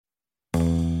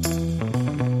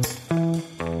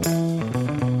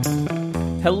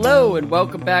Hello and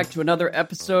welcome back to another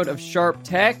episode of Sharp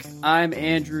Tech. I'm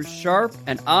Andrew Sharp,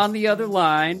 and on the other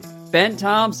line, Ben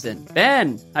Thompson.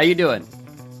 Ben, how you doing?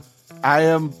 I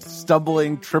am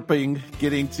stumbling, tripping,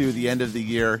 getting to the end of the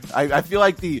year. I feel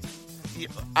like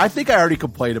I think I already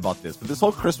complained about this, but this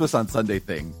whole Christmas on Sunday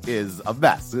thing is a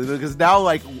mess. Because now,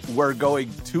 like, we're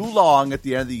going too long at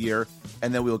the end of the year,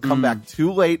 and then we'll come back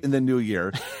too late in the new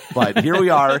year. But here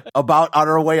we are, about on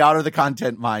our way out of the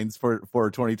content mines for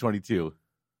 2022.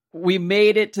 We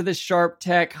made it to the Sharp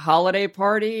Tech holiday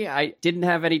party. I didn't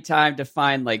have any time to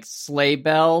find like sleigh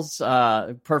bells,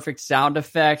 perfect sound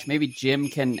effect. Maybe Jim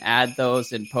can add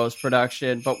those in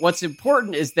post-production. But what's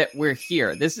important is that we're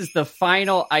here. This is the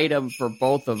final item for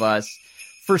both of us.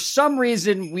 For some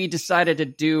reason, we decided to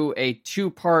do a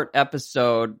two-part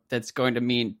episode that's going to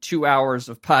mean 2 hours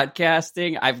of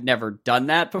podcasting. I've never done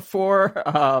that before.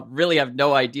 Really have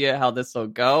no idea how this will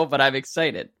go, but I'm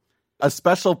excited. A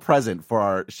special present for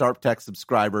our Sharp Tech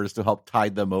subscribers to help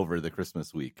tide them over the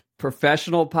Christmas week.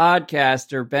 Professional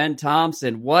podcaster Ben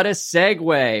Thompson. What a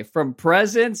segue from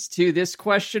presents to this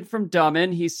question from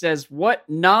Dummin. He says, what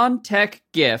non-tech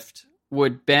gift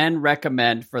would Ben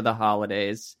recommend for the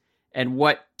holidays? And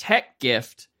what tech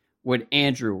gift would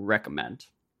Andrew recommend?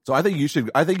 So I think you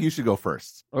should go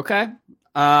first. Okay.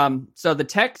 So the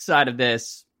tech side of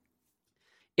this,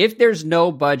 if there's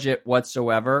no budget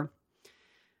whatsoever,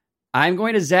 I'm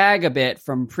going to zag a bit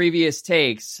from previous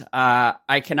takes.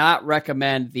 I cannot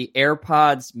recommend the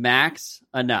AirPods Max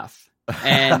enough.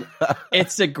 And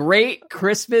it's a great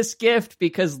Christmas gift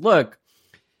because, look,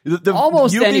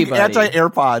 almost you anybody. being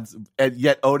anti-AirPods and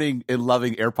yet owning and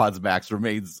loving AirPods Max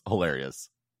remains hilarious.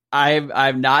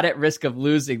 I'm not at risk of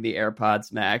losing the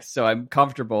AirPods Max, so I'm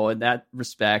comfortable in that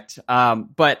respect.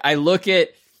 But I look at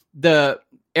the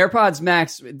AirPods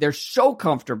Max, they're so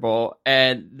comfortable,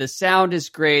 and the sound is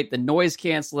great. The noise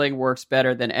canceling works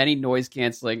better than any noise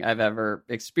canceling I've ever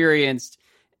experienced.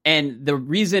 And the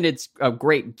reason it's a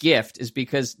great gift is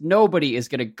because nobody is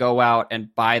going to go out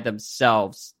and buy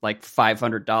themselves like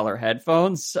 $500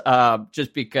 headphones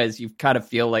just because you kind of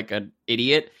feel like an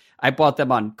idiot. I bought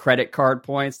them on credit card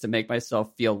points to make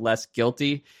myself feel less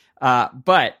guilty.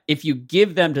 But if you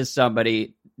give them to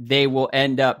somebody, they will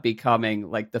end up becoming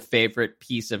like the favorite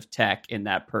piece of tech in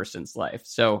that person's life.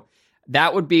 So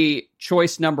that would be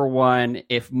choice number one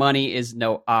if money is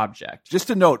no object. Just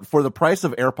to note, for the price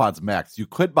of AirPods Max, you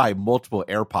could buy multiple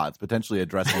AirPods, potentially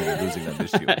addressing the losing them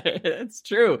issue. It's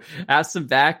true. Have some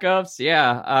backups.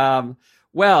 Yeah.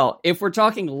 Well, if we're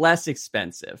talking less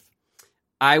expensive,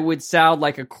 I would sound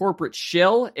like a corporate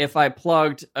shill if I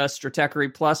plugged a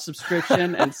Stratechery Plus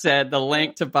subscription and said the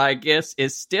link to buy gifts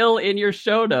is still in your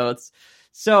show notes.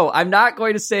 So I'm not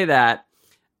going to say that.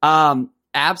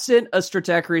 Absent a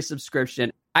Stratechery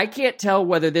subscription, I can't tell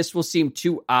whether this will seem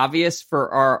too obvious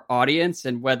for our audience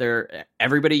and whether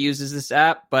everybody uses this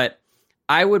app, but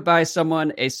I would buy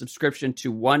someone a subscription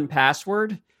to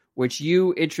 1Password, which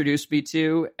you introduced me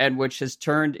to and which has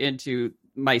turned into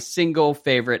my single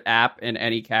favorite app in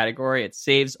any category. It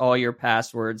saves all your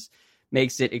passwords,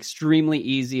 makes it extremely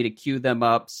easy to queue them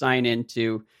up, sign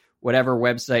into whatever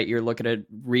website you're looking to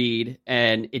read,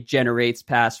 and it generates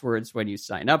passwords when you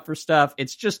sign up for stuff.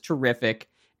 It's just terrific.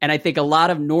 And I think a lot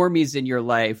of normies in your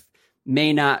life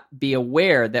may not be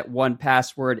aware that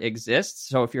 1Password exists.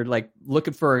 So if you're like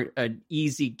looking for an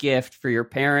easy gift for your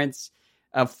parents,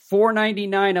 a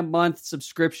 $4.99 a month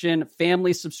subscription,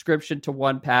 family subscription to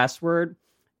 1Password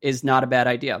is not a bad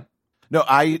idea. No,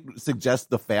 I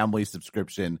suggest the family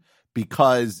subscription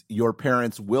because your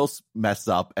parents will mess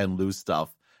up and lose stuff,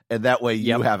 and that way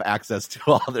you have access to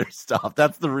all their stuff.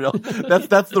 That's the real.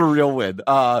 that's the real win.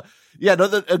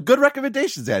 Good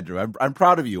recommendations, Andrew. I'm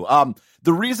proud of you.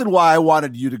 The reason why I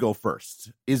wanted you to go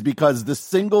first is because the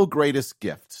single greatest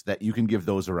gift that you can give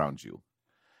those around you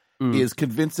is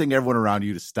convincing everyone around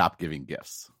you to stop giving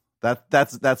gifts.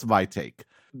 That's my take.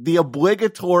 The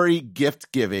obligatory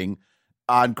gift giving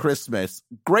on Christmas,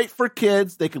 great for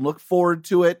kids. They can look forward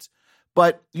to it.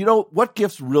 But, you know, what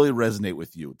gifts really resonate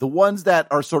with you? The ones that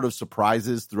are sort of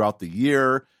surprises throughout the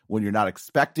year when you're not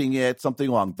expecting it, something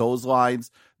along those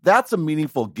lines. That's a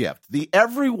meaningful gift. The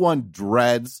everyone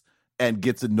dreads and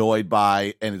gets annoyed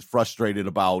by and is frustrated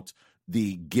about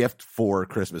the gift for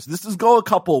Christmas. This is go a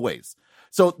couple of ways.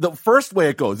 So the first way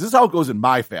it goes, this is how it goes in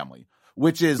my family,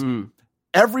 which is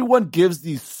everyone gives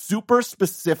these super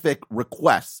specific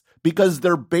requests because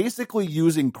they're basically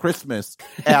using Christmas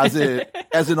as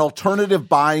an alternative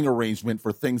buying arrangement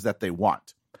for things that they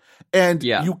want. And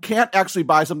you can't actually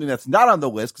buy something that's not on the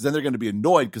list because then they're going to be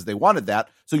annoyed because they wanted that.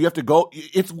 So you have to go.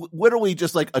 It's literally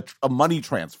just like a money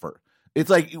transfer. It's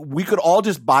like we could all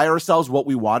just buy ourselves what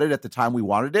we wanted at the time we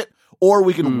wanted it, or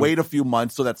we can wait a few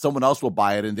months so that someone else will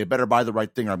buy it, and they better buy the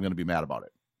right thing or I'm going to be mad about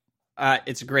it.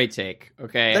 It's a great take.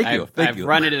 Okay. Thank you. I've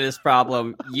run into this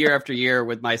problem year after year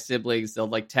with my siblings. They'll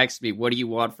like text me, what do you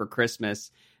want for Christmas?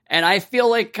 And I feel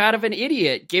like kind of an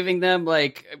idiot giving them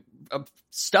like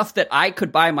stuff that I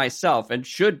could buy myself and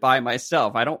should buy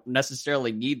myself. I don't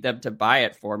necessarily need them to buy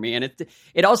it for me. And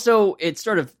it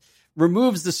sort of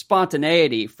removes the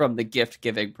spontaneity from the gift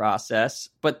giving process,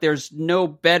 but there's no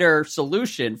better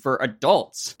solution for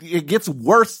adults. It gets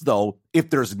worse though if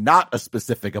there's not a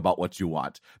specific about what you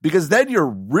want, because then you're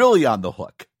really on the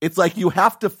hook. It's like you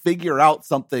have to figure out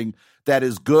something that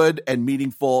is good and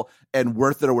meaningful and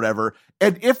worth it or whatever.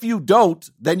 And if you don't,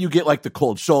 then you get like the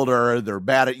cold shoulder, they're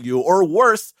mad at you, or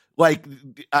worse, like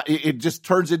it just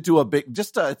turns into it's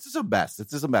just a mess.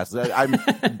 It's just a mess. I'm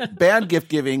ban gift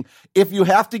giving. If you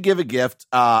have to give a gift,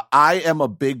 I am a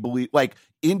big believer, like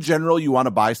in general, you want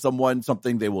to buy someone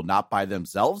something they will not buy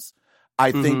themselves.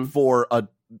 I think for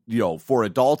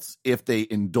adults, if they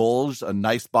indulge a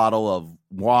nice bottle of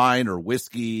wine or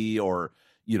whiskey or,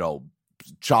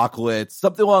 chocolate,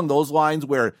 something along those lines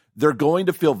where they're going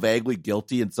to feel vaguely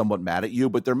guilty and somewhat mad at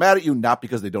you, but they're mad at you not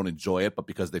because they don't enjoy it, but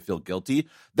because they feel guilty.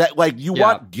 That like you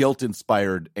want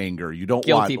guilt-inspired anger. You don't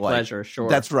guilty want pleasure. Sure,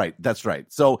 that's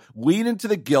right. So lean into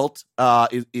the guilt.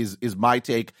 Is my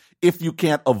take. If you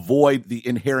can't avoid the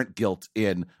inherent guilt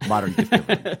in modern gift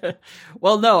giving.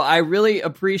 Well, no, I really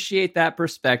appreciate that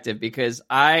perspective because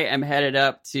I am headed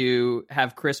up to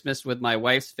have Christmas with my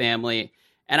wife's family.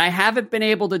 And I haven't been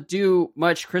able to do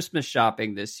much Christmas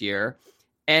shopping this year.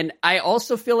 And I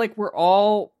also feel like we're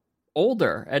all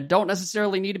older and don't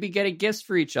necessarily need to be getting gifts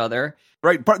for each other.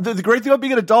 Right. But the great thing about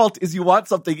being an adult is you want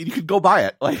something and you can go buy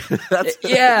it. Like that's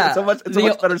yeah. It's a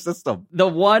much better system. The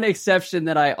one exception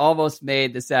that I almost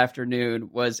made this afternoon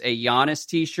was a Giannis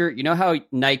t-shirt. You know how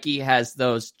Nike has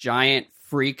those giant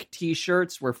Freak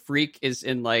t-shirts where Freak is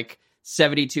in like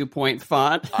 72-point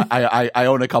font. I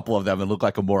own a couple of them and look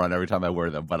like a moron every time I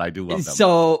wear them, but I do love them.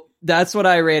 So that's what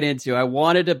I ran into. I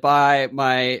wanted to buy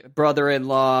my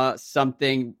brother-in-law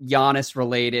something Giannis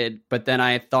related, but then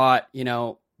I thought,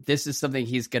 this is something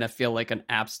he's going to feel like an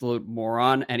absolute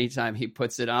moron anytime he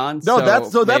puts it on. No,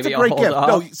 that's a great gift.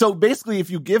 No, so basically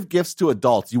if you give gifts to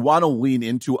adults, you want to lean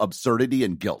into absurdity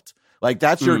and guilt. Like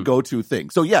that's your go-to thing.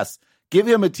 So yes, give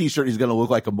him a t-shirt he's going to look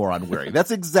like a moron wearing.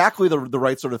 That's exactly the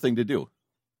right sort of thing to do.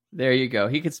 There you go.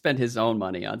 He could spend his own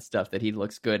money on stuff that he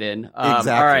looks good in.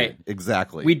 Exactly. All right.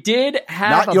 Exactly. We did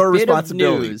have not your bit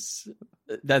responsibility. Of news.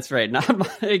 That's right. Not my,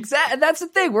 exactly. That's the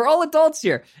thing. We're all adults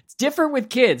here. It's different with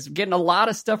kids. We're getting a lot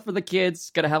of stuff for the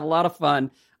kids. Going to have a lot of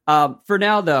fun. For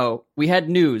now, though, we had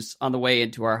news on the way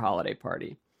into our holiday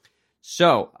party.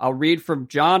 So I'll read from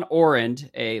John Orend,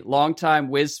 a longtime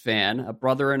Wiz fan, a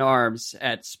brother in arms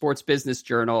at Sports Business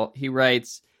Journal. He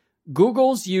writes,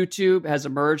 Google's YouTube has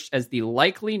emerged as the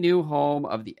likely new home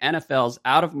of the NFL's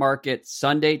out-of-market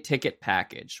Sunday ticket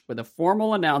package, with a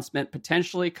formal announcement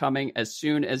potentially coming as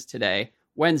soon as today,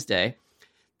 Wednesday.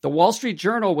 The Wall Street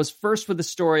Journal was first with the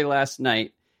story last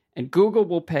night, and Google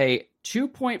will pay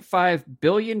 $2.5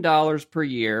 billion per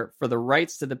year for the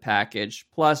rights to the package,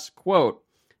 plus, quote,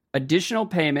 additional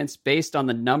payments based on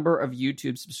the number of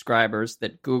YouTube subscribers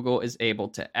that Google is able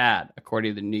to add,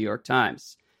 according to the New York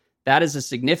Times. That is a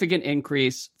significant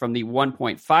increase from the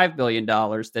 $1.5 billion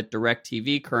that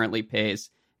DirecTV currently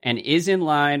pays and is in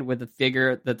line with the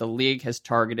figure that the league has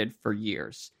targeted for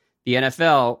years. The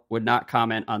NFL would not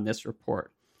comment on this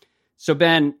report. So,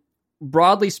 Ben,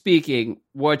 broadly speaking,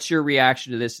 what's your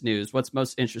reaction to this news? What's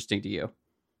most interesting to you?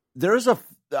 There's a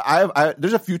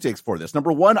few takes for this.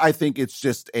 Number one, I think it's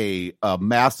just a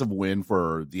massive win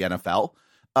for the NFL.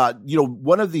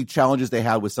 One of the challenges they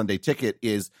had with Sunday Ticket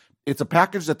is it's a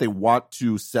package that they want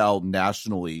to sell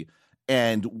nationally,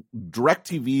 and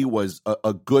DirecTV was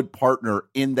a good partner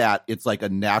in that it's like a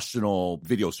national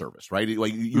video service, right?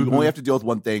 Like you only have to deal with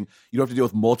one thing. You don't have to deal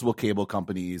with multiple cable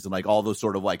companies and like all those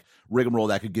sort of like rigmarole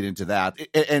that could get into that.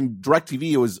 And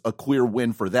DirecTV was a clear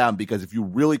win for them because if you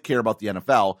really care about the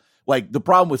NFL, like the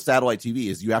problem with satellite TV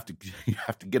is you have to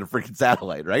get a freaking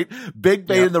satellite, right? Big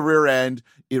pain in the rear end.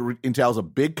 It entails a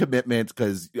big commitment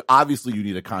because obviously you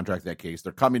need a contract in that case.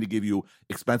 They're coming to give you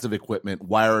expensive equipment,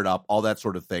 wire it up, all that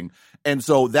sort of thing. And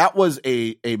so that was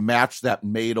a match that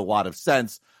made a lot of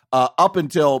sense up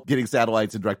until getting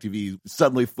satellites and DirecTV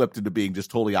suddenly flipped into being just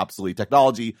totally obsolete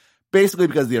technology. Basically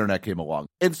because the internet came along.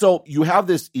 And so you have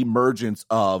this emergence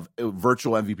of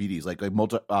virtual MVPDs, like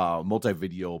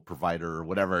multi-video provider or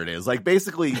whatever it is. Like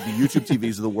basically the YouTube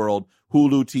TVs of the world,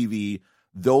 Hulu TV,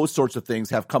 those sorts of things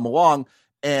have come along.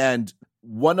 And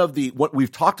what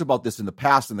we've talked about this in the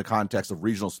past in the context of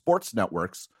regional sports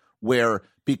networks, where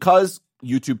because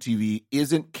YouTube TV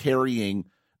isn't carrying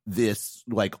this,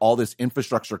 like, all this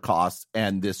infrastructure costs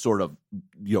and this sort of,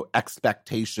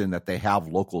 expectation that they have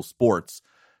local sports,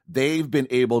 they've been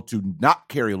able to not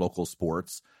carry local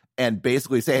sports and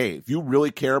basically say, hey, if you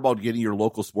really care about getting your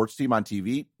local sports team on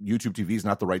TV, YouTube TV is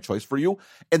not the right choice for you.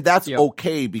 And that's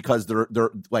okay, because their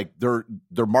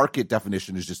market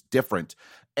definition is just different.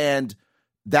 And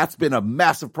that's been a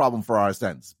massive problem for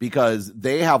RSNs, because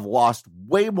they have lost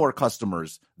way more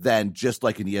customers than just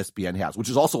like an ESPN has, which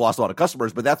has also lost a lot of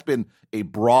customers, but that's been a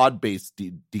broad-based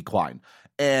decline.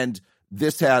 And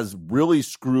this has really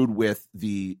screwed with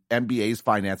the NBA's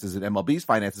finances and MLB's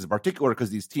finances in particular, because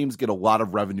these teams get a lot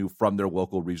of revenue from their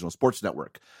local regional sports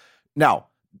network. Now,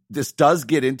 this does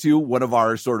get into one of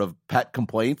our sort of pet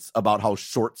complaints about how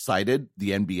short-sighted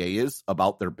the NBA is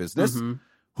about their business. Mm-hmm.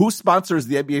 Who sponsors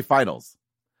the NBA Finals?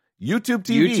 YouTube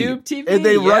TV. And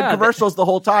they run commercials the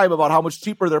whole time about how much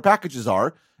cheaper their packages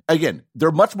are. Again,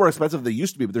 they're much more expensive than they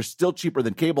used to be, but they're still cheaper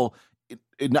than cable,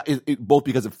 both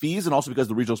because of fees and also because of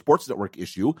the regional sports network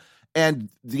issue. And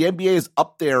the NBA is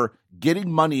up there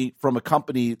getting money from a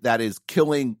company that is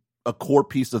killing a core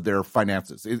piece of their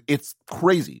finances. It's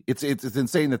crazy. It's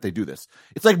insane that they do this.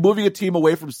 It's like moving a team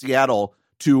away from Seattle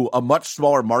to a much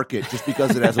smaller market just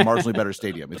because it has a marginally better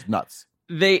stadium. It's nuts.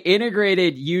 They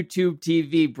integrated YouTube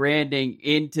TV branding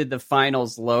into the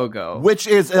finals logo, which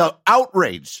is an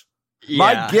outrage. Yeah,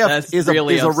 my gift is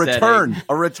really a return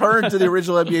to the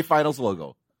original NBA Finals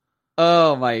logo.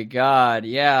 Oh my God.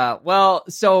 Yeah. Well,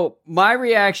 so my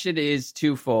reaction is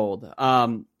twofold.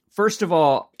 First of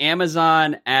all,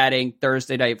 Amazon adding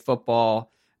Thursday Night Football.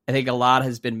 I think a lot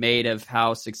has been made of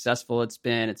how successful it's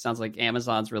been. It sounds like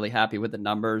Amazon's really happy with the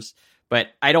numbers, but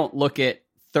I don't look at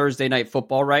Thursday Night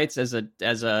Football rights as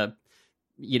a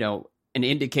an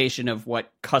indication of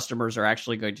what customers are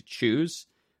actually going to choose.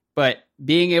 But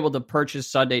being able to purchase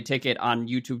Sunday Ticket on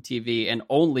YouTube TV and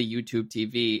only YouTube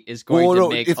TV is going to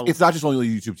make... It's not just only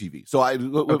YouTube TV. So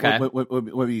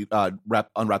let me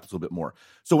unwrap this a little bit more.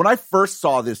 So when I first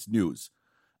saw this news,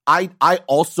 I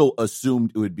also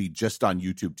assumed it would be just on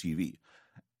YouTube TV.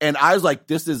 And I was like,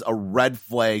 this is a red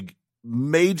flag,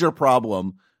 major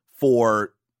problem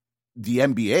for the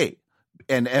NBA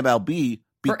and MLB,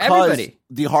 because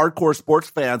the hardcore sports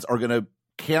fans are going to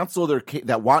cancel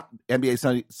that want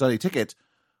NBA Sunday Ticket.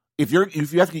 If you have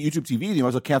to get YouTube TV, you might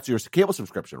as well cancel your cable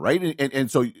subscription, right?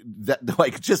 And so that,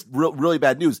 like, just really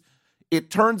bad news. It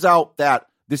turns out that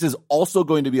this is also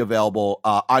going to be available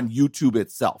on YouTube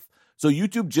itself. So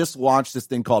YouTube just launched this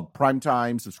thing called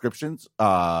Primetime subscriptions,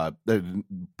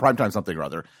 Primetime something or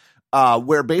other,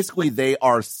 where basically they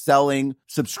are selling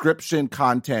subscription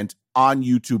content on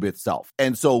YouTube itself.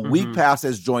 And so WeekPass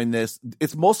has joined this.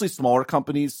 It's mostly smaller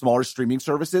companies, smaller streaming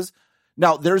services.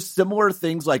 Now, there's similar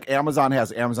things, like Amazon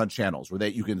has Amazon channels where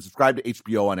you can subscribe to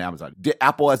HBO on Amazon.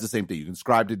 Apple has the same thing. You can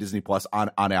subscribe to Disney Plus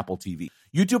on Apple TV.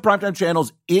 YouTube Primetime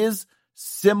Channels is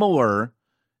similar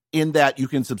in that you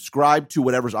can subscribe to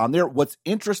whatever's on there. What's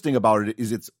interesting about it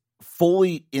is it's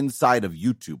fully inside of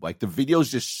YouTube. Like, the videos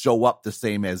just show up the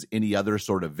same as any other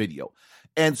sort of video.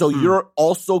 And so you're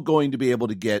also going to be able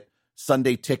to get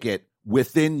Sunday Ticket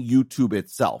within YouTube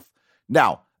itself.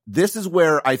 Now, this is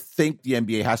where I think the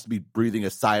NBA has to be breathing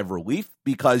a sigh of relief,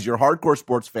 because your hardcore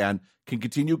sports fan can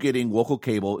continue getting local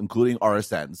cable, including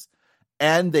RSNs,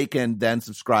 and they can then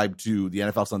subscribe to the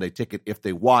NFL Sunday Ticket if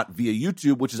they want via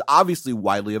YouTube, which is obviously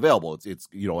widely available. It's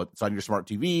on your smart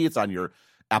TV, it's on your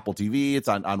Apple TV, it's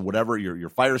on whatever, your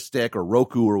Fire Stick or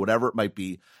Roku or whatever it might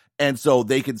be. And so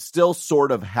they can still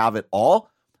sort of have it all.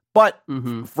 But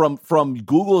from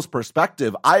Google's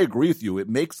perspective, I agree with you. It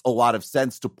makes a lot of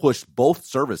sense to push both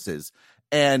services.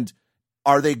 And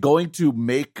are they going to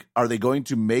make their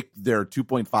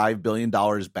 $2.5 billion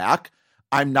back?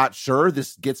 I'm not sure.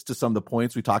 This gets to some of the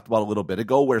points we talked about a little bit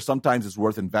ago, where sometimes it's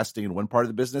worth investing in one part of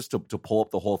the business to pull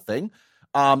up the whole thing.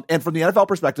 And from the NFL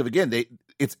perspective, again,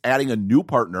 it's adding a new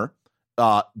partner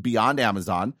beyond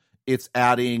Amazon. It's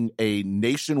adding a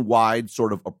nationwide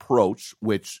sort of approach,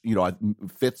 which,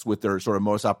 fits with their sort of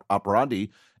modus operandi,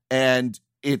 and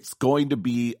it's going to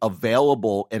be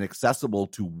available and accessible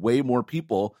to way more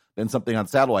people than something on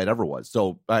satellite ever was.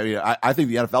 So, I think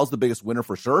the NFL is the biggest winner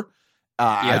for sure.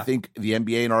 I think the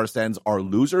NBA and RSNs are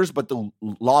losers, but the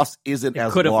loss isn't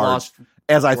as large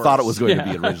as I thought it was going to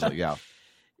be originally. Yeah.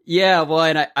 Yeah, well,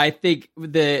 and I think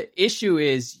the issue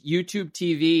is YouTube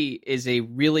TV is a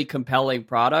really compelling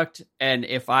product. And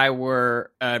if I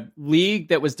were a league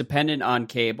that was dependent on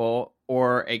cable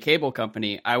or a cable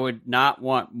company, I would not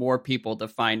want more people to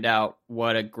find out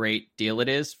what a great deal it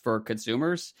is for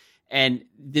consumers. And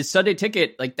this Sunday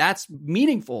ticket, like that's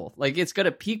meaningful. Like it's going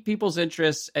to pique people's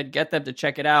interests and get them to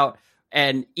check it out.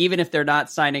 And even if they're not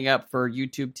signing up for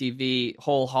YouTube TV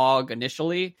whole hog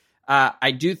initially,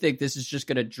 I do think this is just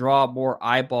going to draw more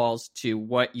eyeballs to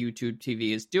what YouTube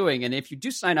TV is doing. And if you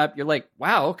do sign up, you're like,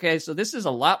 wow, okay, so this is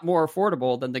a lot more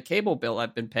affordable than the cable bill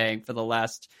I've been paying for the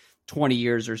last 20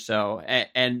 years or so.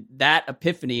 And that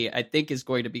epiphany, I think, is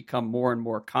going to become more and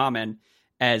more common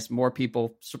as more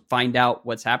people find out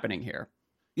what's happening here.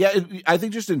 Yeah, I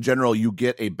think just in general, you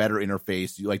get a better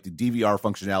interface. You like the DVR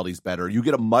functionality is better. You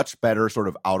get a much better sort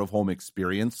of out-of-home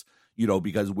experience,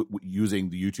 because using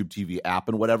the YouTube TV app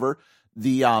and whatever.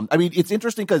 It's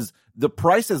interesting because the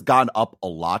price has gone up a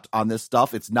lot on this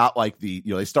stuff. It's not like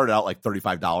they started out like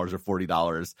 $35 or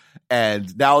 $40,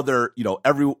 and now they're,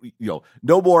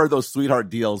 no more of those sweetheart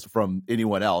deals from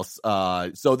anyone else.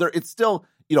 So it's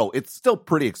still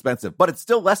pretty expensive, but it's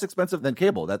still less expensive than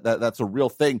cable. That's a real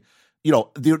thing.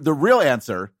 The real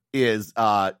answer is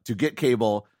to get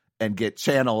cable and get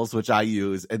channels, which I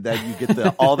use, and then you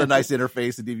get all the nice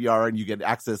interface and DVR, and you get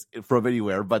access from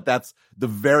anywhere. But that's the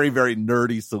very, very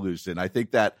nerdy solution. I think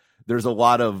that there's a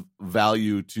lot of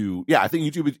value to, I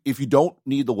think YouTube, if you don't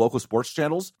need the local sports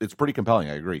channels, it's pretty compelling.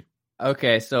 I agree.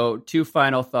 Okay, so 2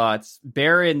 final thoughts.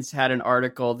 Barron's had an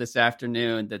article this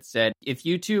afternoon that said if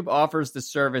YouTube offers the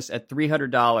service at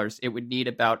 $300, it would need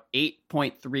about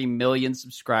 8.3 million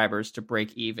subscribers to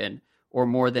break even, or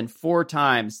more than 4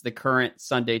 times the current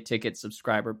Sunday Ticket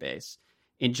subscriber base.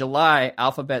 In July,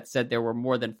 Alphabet said there were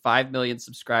more than 5 million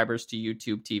subscribers to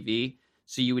YouTube TV,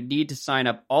 so you would need to sign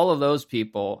up all of those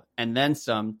people and then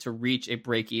some to reach a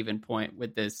break-even point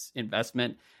with this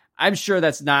investment. I'm sure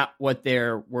that's not what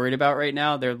they're worried about right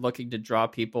now. They're looking to draw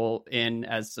people in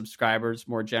as subscribers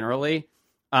more generally.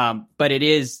 But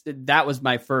that was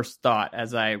my first thought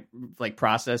as I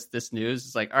processed this news.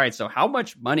 It's like, all right, so how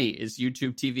much money is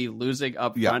YouTube TV losing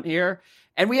up front here?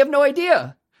 And we have no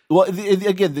idea. Well,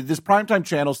 again, this primetime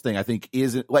channels thing, I think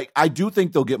isn't I do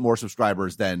think they'll get more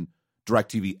subscribers than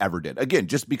DirecTV ever did. Again,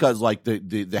 just because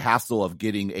the hassle of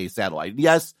getting a satellite.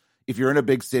 Yes, if you're in a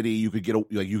big city, you could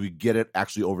get it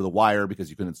actually over the wire because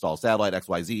you can install satellite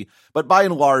XYZ. But by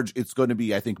and large, it's going to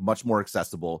be, I think, much more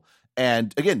accessible.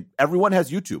 And again, everyone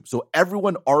has YouTube. So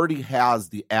everyone already has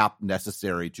the app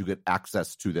necessary to get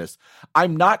access to this.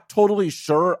 I'm not totally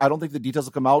sure. I don't think the details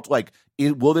will come out.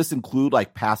 Will this include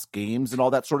past games and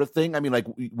all that sort of thing? I mean,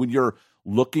 when you're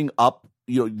looking up,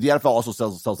 the NFL also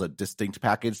sells a distinct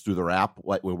package through their app,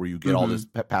 where you get all this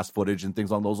past footage and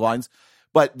things along those lines.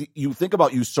 But you think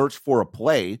about, you search for a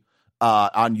play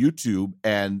on YouTube,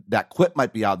 and that clip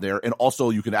might be out there, and also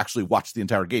you can actually watch the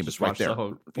entire game. It's right there. The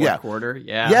whole fourth quarter.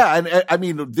 Yeah. And I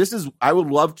mean, I would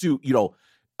love to,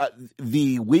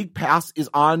 the League Pass is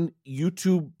on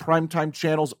YouTube primetime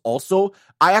channels also.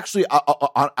 I actually,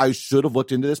 I should have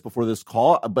looked into this before this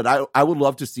call, but I would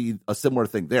love to see a similar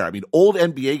thing there. I mean, old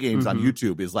NBA games on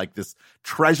YouTube is like this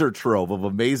treasure trove of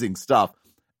amazing stuff,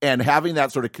 and having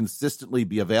that sort of consistently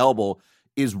be available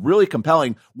is really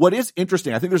compelling. What is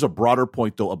interesting, I think there's a broader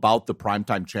point, though, about the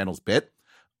primetime channels bit.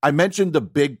 I mentioned the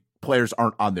big players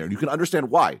aren't on there, and you can understand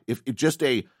why. If just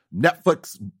a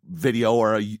Netflix video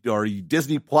or a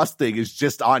Disney Plus thing is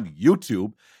just on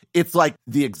YouTube, it's like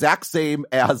the exact same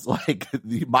as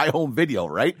the My Home Video,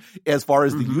 right? As far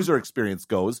as the user experience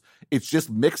goes, it's just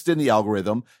mixed in the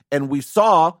algorithm. And we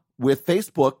saw with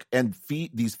Facebook and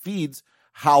these feeds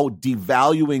how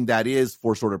devaluing that is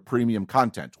for sort of premium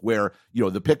content, where,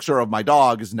 the picture of my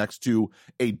dog is next to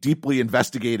a deeply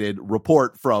investigated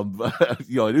report from, a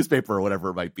newspaper or whatever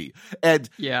it might be. And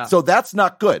so that's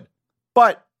not good.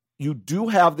 But you do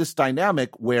have this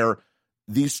dynamic where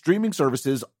these streaming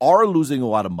services are losing a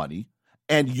lot of money,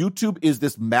 and YouTube is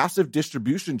this massive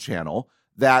distribution channel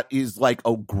that is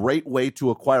a great way to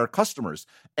acquire customers.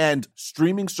 And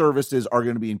streaming services are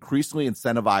going to be increasingly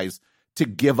incentivized to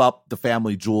give up the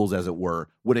family jewels, as it were,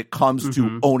 when it comes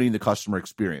to owning the customer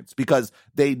experience, because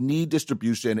they need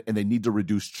distribution and they need to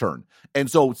reduce churn. And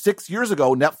so 6 years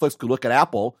ago, Netflix could look at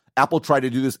Apple. Apple tried to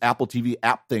do this Apple TV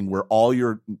app thing where all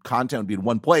your content would be in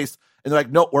one place. And they're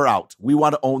like, no, we're out. We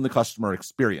want to own the customer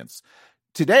experience.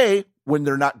 Today, when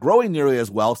they're not growing nearly as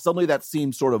well, suddenly that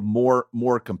seems sort of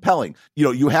more compelling.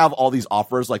 You have all these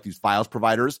offers like these files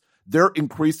providers. They're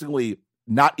increasingly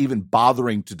not even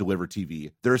bothering to deliver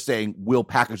TV. They're saying, we'll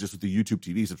package this with the YouTube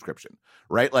TV subscription,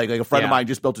 right? Like a friend of mine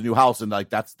just built a new house, and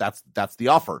that's the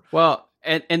offer. Well,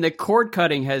 and the cord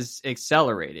cutting has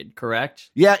accelerated, correct?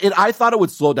 Yeah, I thought it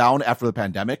would slow down after the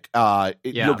pandemic.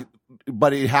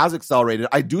 But it has accelerated.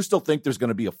 I do still think there's going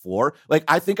to be a floor.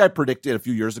 I think I predicted a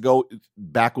few years ago,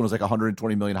 back when it was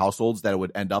 120 million households, that it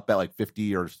would end up at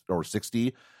 50 or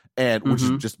 60. and which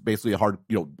is just basically a hard,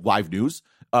 live news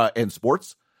and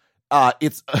sports.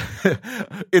 It's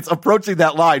it's approaching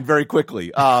that line very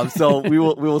quickly. So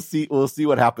we'll see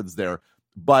what happens there.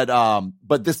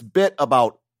 But this bit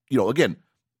about, again,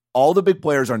 all the big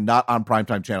players are not on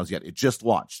primetime channels yet. It just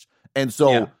launched. And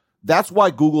so that's why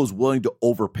Google is willing to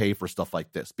overpay for stuff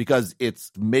like this, because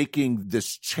it's making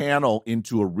this channel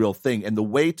into a real thing. And the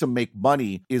way to make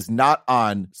money is not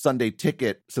on Sunday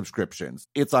Ticket subscriptions.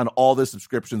 It's on all the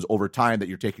subscriptions over time that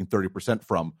you're taking 30%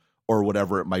 from, or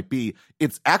whatever it might be.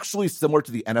 It's actually similar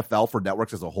to the NFL for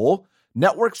networks as a whole.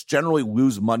 Networks generally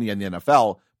lose money on the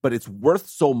NFL, but it's worth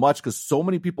so much because so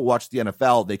many people watch the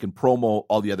NFL, they can promo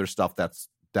all the other stuff that's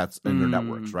in their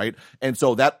networks, right? And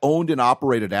so that owned and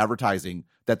operated advertising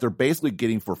that they're basically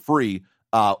getting for free,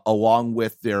 along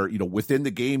with their, within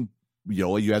the game,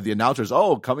 you have the announcers,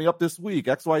 coming up this week,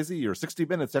 XYZ, or 60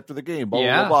 minutes after the game, blah,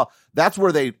 blah, blah. That's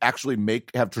where they actually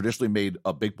have traditionally made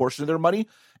a big portion of their money.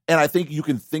 And I think you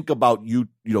can think about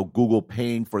Google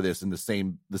paying for this in the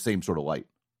same sort of light.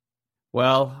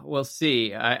 Well, we'll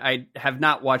see. I have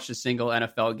not watched a single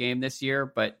NFL game this year,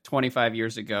 but 25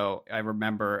 years ago, I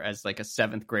remember as like a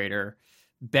 7th grader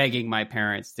begging my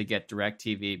parents to get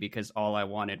DirecTV because all I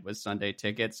wanted was Sunday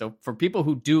Ticket. So for people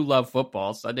who do love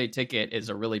football, Sunday Ticket is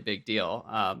a really big deal.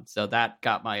 So that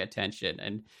got my attention.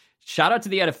 And shout out to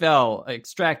the NFL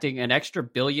extracting an extra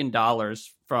 $1 billion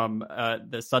from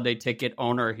the Sunday Ticket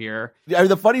owner here. Yeah, I mean,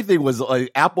 the funny thing was,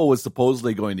 Apple was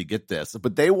supposedly going to get this,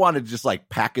 but they wanted to just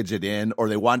package it in, or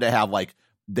they wanted to have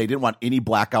they didn't want any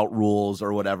blackout rules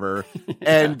or whatever.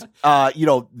 And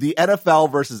the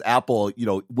NFL versus Apple,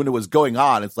 when it was going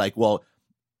on, it's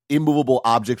immovable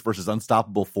object versus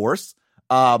unstoppable force.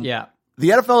 The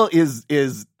NFL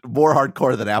is more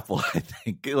hardcore than Apple, I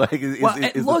think.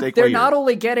 Look, they're not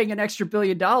only getting an extra $1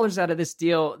 billion out of this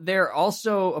deal, they're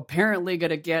also apparently going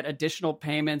to get additional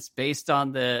payments based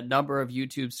on the number of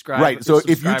YouTube subscribers. Right. So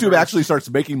if YouTube actually starts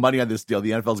making money on this deal,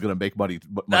 the NFL is going to make money as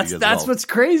well. That's what's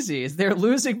crazy, is they're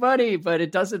losing money, but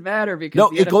it doesn't matter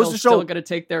because the NFL is still going to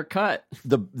take their cut.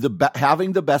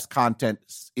 Having the best content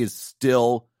is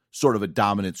still sort of a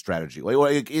dominant strategy.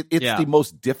 It's the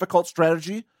most difficult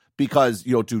strategy. Because,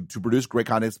 to produce great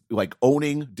content,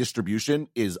 owning distribution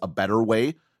is a better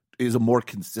way, is a more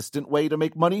consistent way to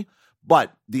make money.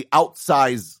 But the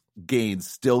outsized gains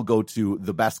still go to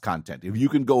the best content. If you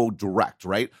can go direct,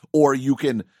 right? Or you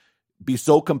can be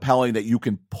so compelling that you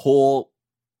can pull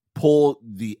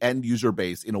the end user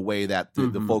base in a way that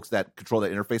the folks that control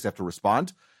that interface have to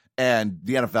respond. And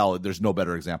the NFL, there's no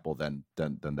better example than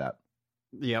that.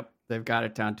 Yep. They've got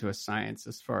it down to a science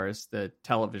as far as the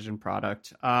television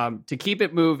product. To keep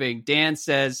it moving, Dan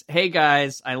says, "Hey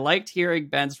guys, I liked hearing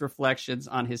Ben's reflections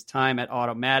on his time at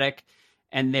Automatic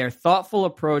and their thoughtful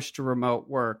approach to remote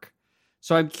work.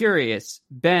 So I'm curious,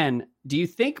 Ben, do you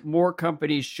think more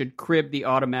companies should crib the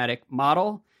Automatic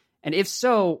model? And if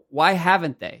so, why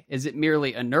haven't they? Is it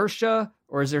merely inertia,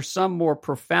 or is there some more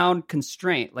profound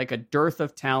constraint, like a dearth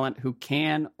of talent who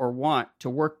can or want to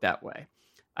work that way?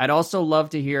 I'd also love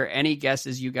to hear any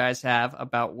guesses you guys have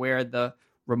about where the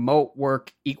remote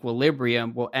work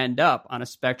equilibrium will end up on a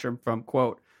spectrum from,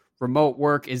 quote, remote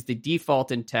work is the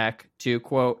default in tech to,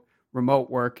 quote, remote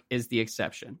work is the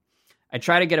exception. I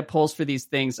try to get a pulse for these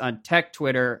things on tech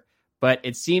Twitter, but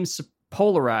it seems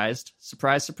polarized.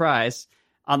 Surprise, surprise.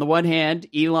 On the one hand,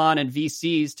 Elon and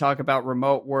VCs talk about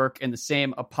remote work in the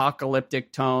same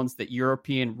apocalyptic tones that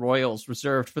European royals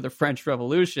reserved for the French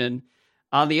Revolution.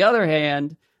 On the other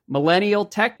hand, millennial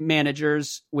tech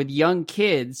managers with young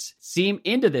kids seem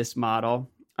into this model.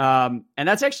 And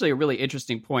that's actually a really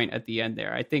interesting point at the end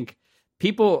there. I think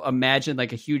people imagine a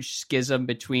huge schism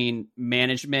between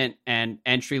management and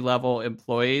entry-level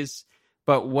employees.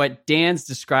 But what Dan's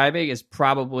describing is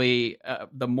probably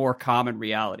the more common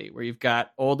reality, where you've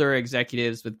got older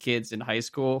executives with kids in high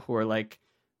school who are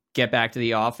get back to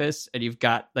the office, and you've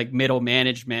got middle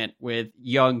management with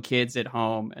young kids at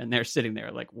home, and they're sitting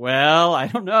there well, I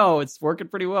don't know, it's working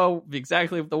pretty well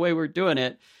exactly the way we're doing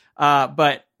it.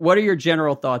 But what are your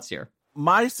general thoughts here?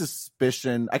 My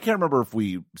suspicion, I can't remember if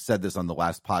we said this on the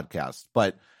last podcast,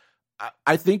 but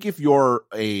I think if you're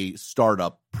a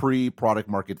startup, pre-product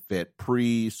market fit,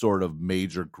 pre-sort of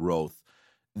major growth,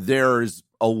 there's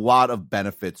a lot of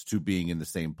benefits to being in the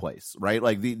same place, right?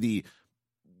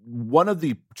 One of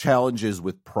the challenges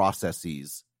with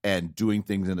processes and doing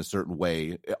things in a certain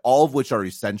way, all of which are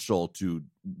essential to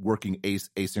working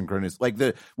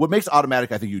asynchronous. What makes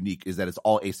Automatic, I think, unique is that it's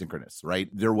all asynchronous, right?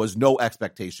 There was no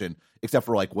expectation, except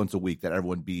for once a week, that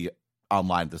everyone be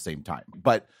online at the same time.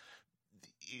 But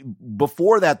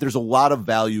before that, there's a lot of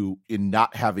value in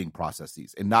not having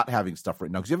processes and not having stuff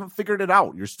right now because you haven't figured it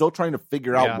out. You're still trying to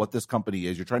figure out what this company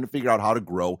is. You're trying to figure out how to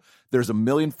grow. There's a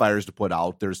million fires to put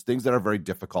out. There's things that are very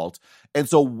difficult. And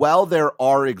so while there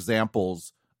are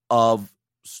examples of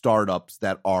startups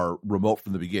that are remote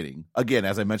from the beginning, again,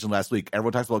 as I mentioned last week,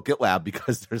 everyone talks about GitLab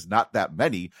because there's not that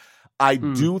many. I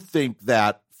do think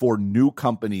that for new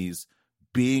companies,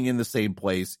 being in the same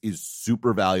place is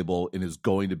super valuable and is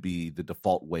going to be the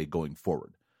default way going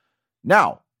forward.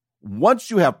 Now, once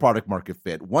you have product market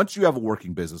fit, once you have a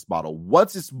working business model,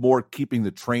 once it's more keeping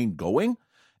the train going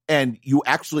and you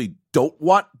actually don't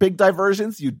want big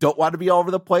diversions, you don't want to be all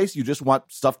over the place, you just want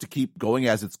stuff to keep going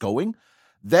as it's going,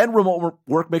 then remote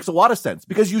work makes a lot of sense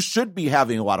because you should be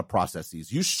having a lot of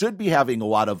processes. You should be having a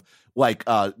lot of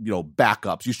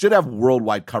backups. You should have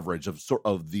worldwide coverage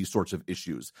of these sorts of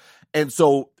issues. And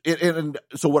so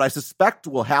what I suspect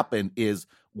will happen is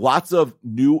lots of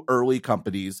new early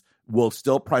companies will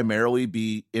still primarily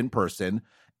be in person,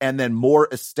 and then more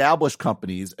established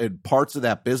companies and parts of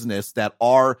that business that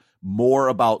are more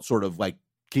about sort of like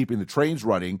keeping the trains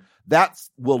running, that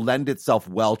will lend itself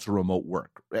well to remote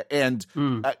work. And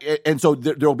so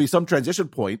there will be some transition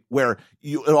point where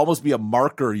it'll almost be a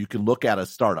marker you can look at a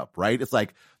startup, right? It's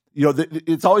like,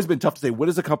 it's always been tough to say, when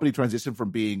does a company transition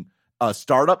from being a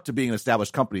startup to being an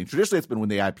established company? And traditionally, it's been when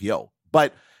they IPO.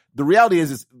 But the reality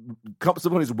is some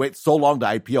companies wait so long to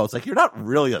IPO. It's like, you're not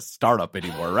really a startup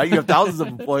anymore, right? You have thousands of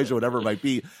employees or whatever it might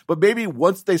be. But maybe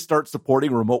once they start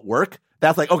supporting remote work,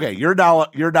 that's like, okay, you're now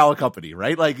a company,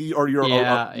 right? Like, you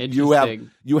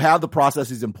have the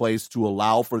processes in place to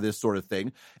allow for this sort of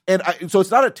thing. And so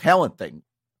it's not a talent thing.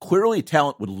 Clearly,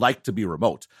 talent would like to be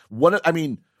remote. One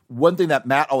thing that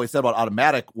Matt always said about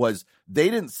Automatic was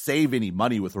they didn't save any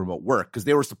money with remote work because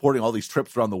they were supporting all these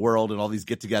trips around the world and all these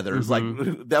get-togethers. Like,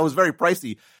 that was very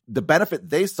pricey. The benefit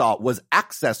they saw was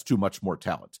access to much more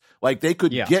talent. Like, they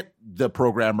could get the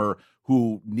programmer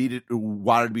who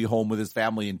wanted to be home with his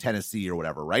family in Tennessee or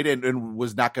whatever, right? And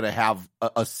was not going to have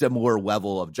a similar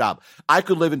level of job. I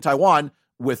could live in Taiwan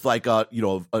with like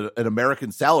an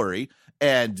American salary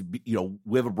and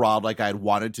live abroad like I had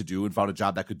wanted to do and found a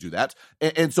job that could do that.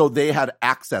 And so they had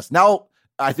access. Now,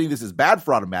 I think this is bad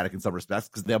for Automatic in some respects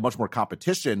because they have much more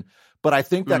competition, but I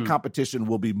think that competition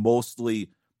will be mostly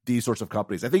these sorts of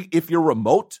companies. I think if you're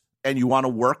remote and you want to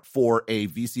work for a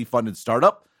VC-funded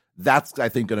startup, that's, I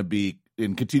think, going to be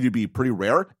and continue to be pretty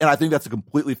rare. And I think that's a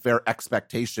completely fair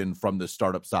expectation from the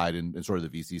startup side and sort of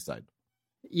the VC side.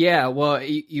 Yeah, well,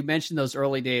 you mentioned those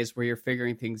early days where you're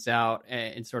figuring things out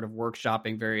and sort of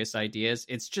workshopping various ideas.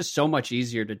 It's just so much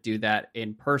easier to do that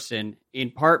in person,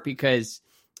 in part because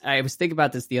I was thinking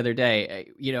about this the other day.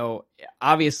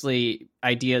 Obviously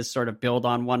ideas sort of build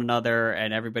on one another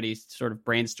and everybody sort of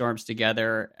brainstorms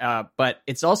together. But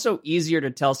it's also easier to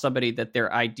tell somebody that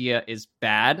their idea is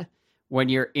bad when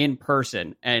you're in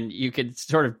person and you can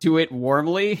sort of do it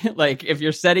warmly. Like if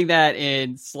you're sending that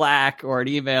in Slack or an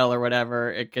email or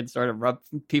whatever, it can sort of rub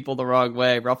people the wrong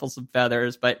way, ruffle some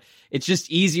feathers, but it's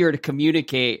just easier to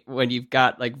communicate when you've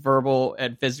got like verbal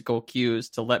and physical cues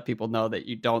to let people know that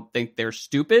you don't think they're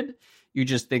stupid. You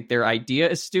just think their idea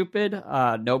is stupid.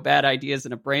 No bad ideas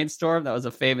in a brainstorm. That was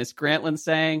a famous Grantland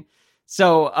saying.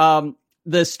 So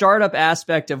the startup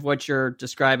aspect of what you're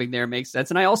describing there makes sense.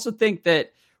 And I also think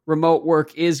that remote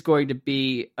work is going to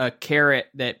be a carrot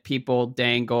that people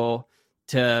dangle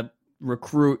to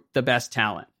recruit the best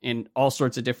talent in all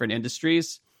sorts of different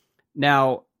industries.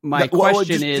 Now, my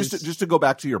question is... Just to go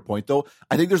back to your point, though,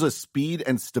 I think there's a speed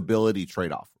and stability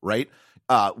trade-off, right?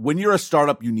 When you're a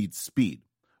startup, you need speed.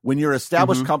 When you're an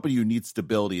established company, you need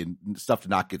stability and stuff to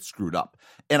not get screwed up.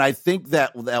 And I think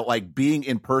that like being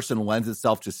in person lends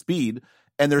itself to speed.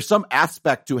 And there's some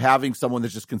aspect to having someone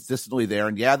that's just consistently there.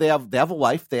 And yeah, they have a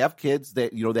life, they have kids, they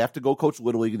have to go coach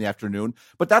Little League in the afternoon,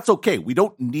 but that's okay. We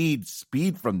don't need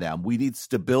speed from them. We need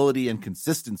stability and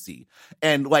consistency.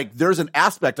 And like, there's an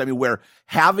aspect, where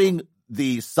having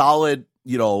the solid,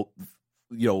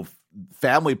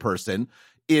 family person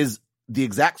is the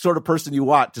exact sort of person you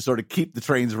want to sort of keep the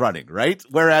trains running, right?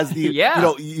 Whereas you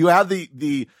have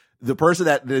the person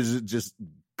that is just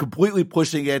completely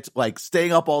pushing it, like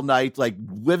staying up all night, like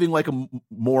living like a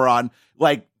moron,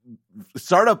 like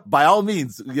startup, by all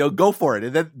means, go for it.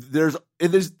 And then there's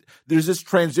this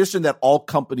transition that all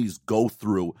companies go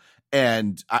through.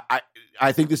 And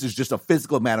I think this is just a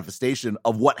physical manifestation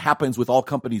of what happens with all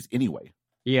companies anyway.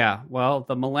 Yeah, well,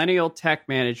 the millennial tech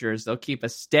managers, they'll keep a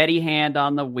steady hand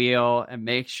on the wheel and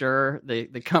make sure the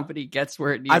company gets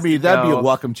where it needs to go. That'd be a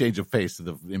welcome change of pace to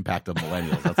the impact of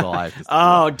millennials. That's all I have to say.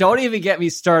 Oh, don't even get me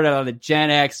started on the Gen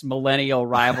X millennial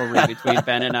rivalry between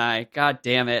Ben and I. God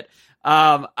damn it.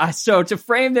 So to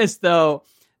frame this, though,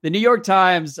 the New York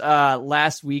Times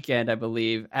last weekend, I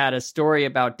believe, had a story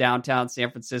about downtown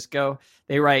San Francisco.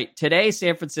 They write, today,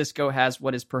 San Francisco has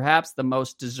what is perhaps the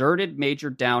most deserted major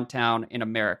downtown in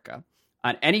America.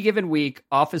 On any given week,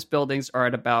 office buildings are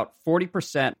at about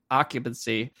 40%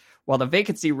 occupancy, while the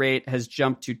vacancy rate has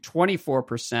jumped to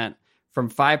 24% from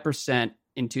 5%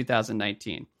 in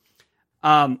 2019.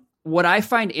 What I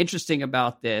find interesting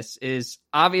about this is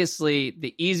obviously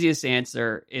the easiest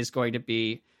answer is going to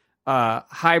be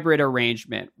hybrid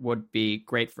arrangement would be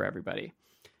great for everybody.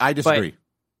 I disagree. But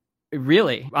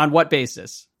really? On what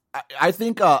basis? I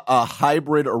think a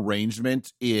hybrid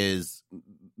arrangement is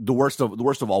the worst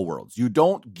of all worlds. You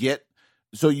don't get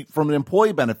from an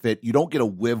employee benefit, you don't get to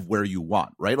live where you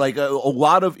want, right? Like a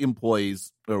lot of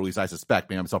employees, or at least I suspect,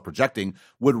 maybe I'm self-projecting,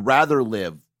 would rather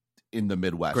live in the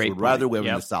Midwest, rather live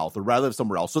in the South, or rather live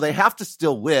somewhere else. So they have to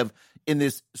still live in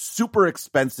this super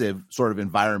expensive sort of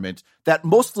environment that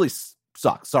mostly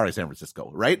sucks. Sorry, San Francisco,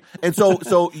 right? And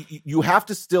so you have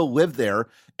to still live there.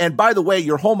 And by the way,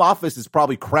 your home office is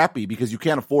probably crappy because you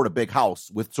can't afford a big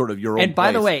house with sort of your own. And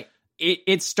by the way,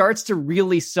 it starts to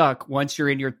really suck once you're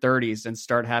in your 30s and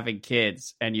start having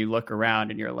kids, and you look around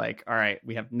and you're like, all right,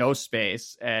 we have no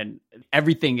space and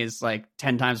everything is like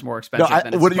 10 times more expensive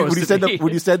than it's supposed to be.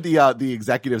 When you said the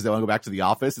executives, they want to go back to the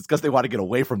office, it's because they want to get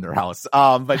away from their house.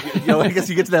 But I guess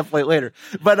you get to that point later.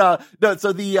 But no,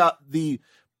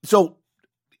 so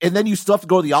and then you still have to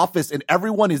go to the office, and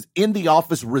everyone is in the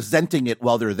office resenting it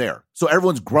while they're there. So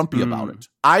everyone's grumpy about it.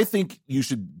 I think you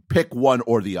should pick one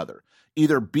or the other.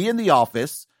 Either be in the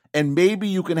office, and maybe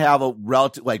you can have a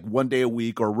relative, like 1 day a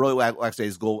week or really lax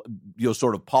days go,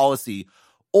 sort of policy,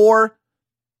 or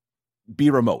be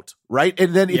remote, right?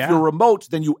 And then if you're remote,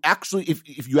 then you actually,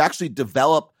 if you actually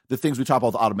develop the things we talk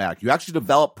about with automatic, you actually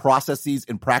develop processes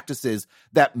and practices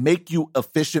that make you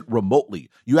efficient remotely.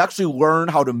 You actually learn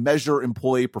how to measure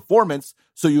employee performance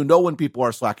so you know when people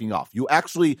are slacking off. You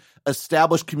actually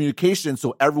establish communication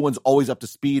so everyone's always up to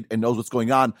speed and knows what's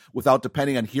going on without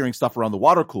depending on hearing stuff around the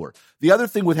water cooler. The other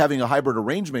thing with having a hybrid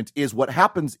arrangement is what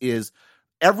happens is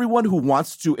everyone who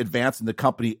wants to advance in the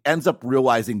company ends up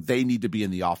realizing they need to be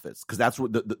in the office because that's where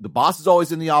the boss is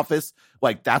always in the office.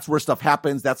 Like that's where stuff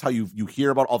happens. That's how you hear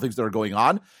about all things that are going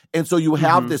on. And so you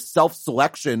have this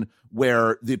self-selection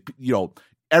where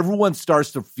everyone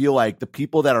starts to feel like the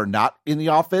people that are not in the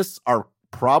office are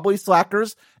probably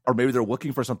slackers, or maybe they're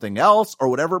looking for something else or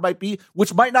whatever it might be,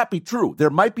 which might not be true. There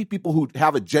might be people who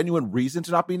have a genuine reason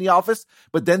to not be in the office,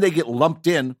 but then they get lumped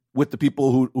in with the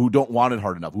people who don't want it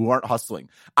hard enough, who aren't hustling.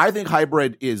 I think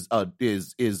hybrid is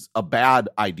a bad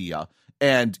idea,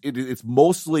 and it's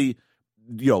mostly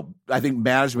I think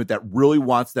management that really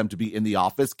wants them to be in the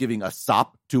office giving a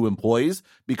sop to employees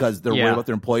because they're worried about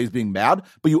their employees being mad,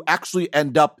 but you actually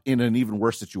end up in an even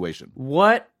worse situation.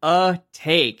 What a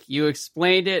take. You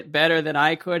explained it better than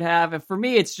I could have. And for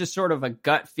me, it's just sort of a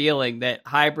gut feeling that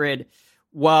hybrid,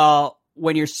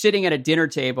 when you're sitting at a dinner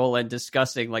table and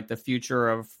discussing like the future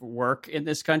of work in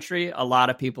this country, a lot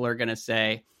of people are going to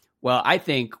say, well, I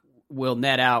think we'll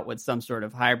net out with some sort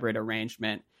of hybrid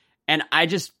arrangement. And I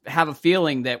just have a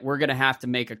feeling that we're going to have to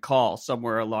make a call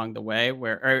somewhere along the way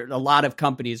or a lot of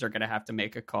companies are going to have to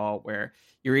make a call where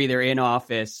you're either in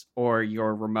office or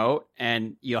you're remote,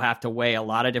 and you'll have to weigh a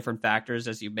lot of different factors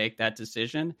as you make that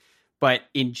decision. But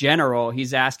in general,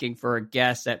 he's asking for a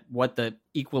guess at what the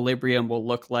equilibrium will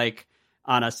look like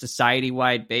on a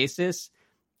society-wide basis.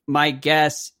 My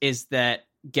guess is that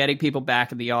getting people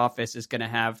back in the office is going to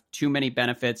have too many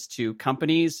benefits to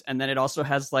companies. And then it also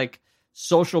has like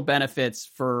social benefits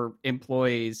for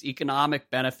employees,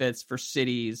 economic benefits for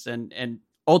cities, and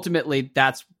ultimately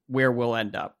that's where we'll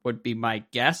end up, would be my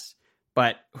guess.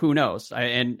 But who knows?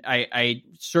 I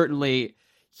certainly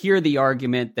hear the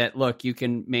argument that, look, you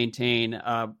can maintain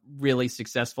a really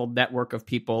successful network of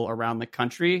people around the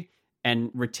country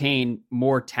and retain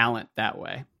more talent that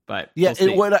way. But I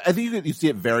think you see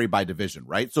it vary by division,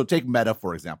 right? So take Meta,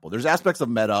 for example. There's aspects of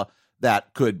Meta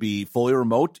that could be fully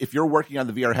remote. If you're working on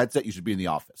the VR headset, you should be in the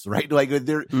office, right? Like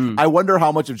I wonder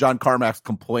how much of John Carmack's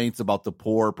complaints about the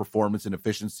poor performance and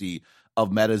efficiency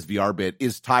of Meta's VR bit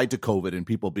is tied to COVID and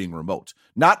people being remote.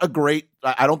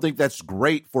 I don't think that's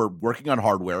great for working on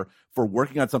hardware, for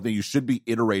working on something you should be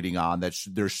iterating on,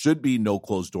 there should be no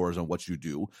closed doors on what you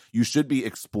do. You should be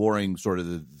exploring sort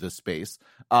of the space.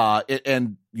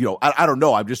 And I don't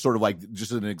know. I'm just sort of like,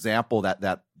 just an example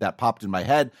that popped in my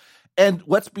head. And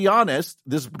let's be honest,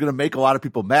 this is going to make a lot of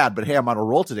people mad, but hey, I'm on a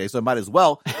roll today, so I might as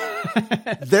well.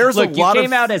 There's Look, a lot you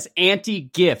came out as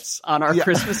anti-gifts on our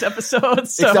Christmas episode.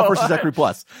 So. Except for Secretary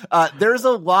Plus. There's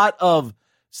a lot of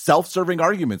self-serving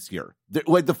arguments here.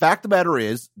 The fact of the matter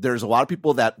is, there's a lot of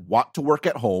people that want to work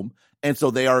at home, and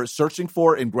so they are searching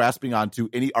for and grasping onto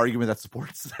any argument that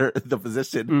supports the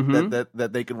position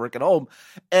that they can work at home.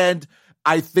 And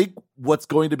I think what's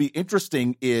going to be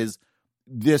interesting is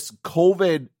this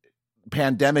COVID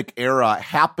pandemic era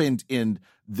happened in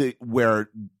where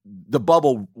the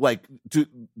bubble, I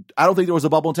don't think there was a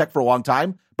bubble in tech for a long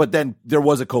time, but then there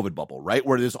was a COVID bubble, right?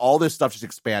 Where there's all this stuff just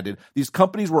expanded. These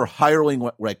companies were hiring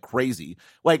like crazy.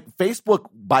 Like Facebook,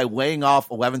 by laying off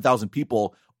 11,000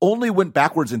 people, only went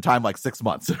backwards in time like 6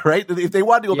 months, right? If they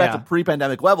wanted to go back to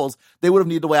pre-pandemic levels, they would have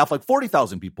needed to lay off like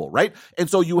 40,000 people, right? And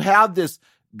so you have this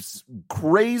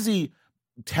crazy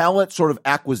talent sort of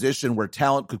acquisition where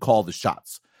talent could call the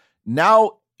shots.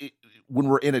 Now, when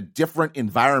we're in a different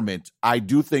environment, I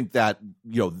do think that,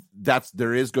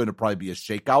 there is going to probably be a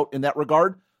shakeout in that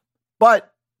regard.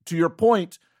 But to your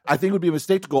point, I think it would be a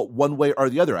mistake to go one way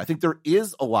or the other. I think there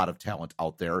is a lot of talent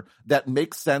out there that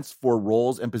makes sense for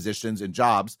roles and positions and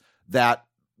jobs that,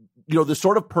 the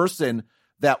sort of person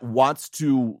that wants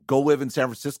to go live in San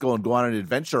Francisco and go on an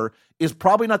adventure is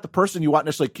probably not the person you want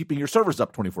necessarily keeping your servers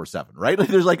up 24/7, right?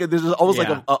 Like there's almost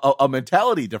like a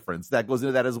mentality difference that goes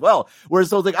into that as well. Whereas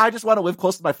so I just want to live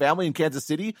close to my family in Kansas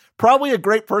City, probably a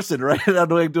great person, right?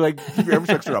 Do keep your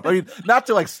infrastructure up. I mean, not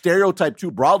to like stereotype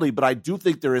too broadly, but I do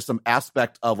think there is some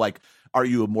aspect of like, are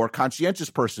you a more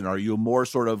conscientious person? Are you a more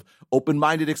sort of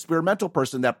open-minded experimental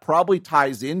person that probably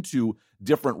ties into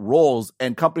different roles,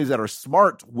 and companies that are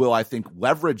smart will, I think,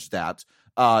 leverage that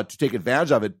to take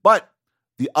advantage of it. But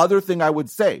the other thing I would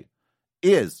say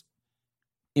is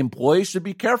employees should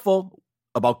be careful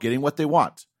about getting what they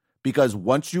want, because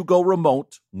once you go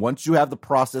remote, once you have the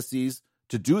processes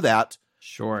to do that,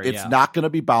 it's not going to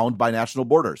be bound by national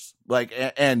borders. Like,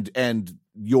 it's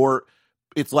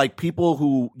like people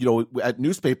who, at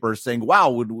newspapers saying,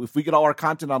 wow, if we get all our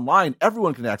content online,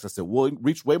 everyone can access it. We'll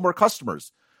reach way more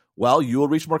customers. Well, you will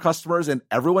reach more customers and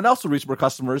everyone else will reach more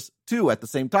customers too at the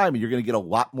same time. And you're going to get a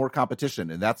lot more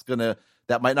competition, and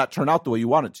that might not turn out the way you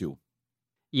want it to.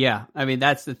 Yeah. I mean,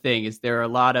 that's the thing, is there are a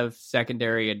lot of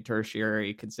secondary and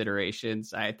tertiary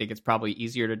considerations. I think it's probably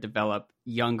easier to develop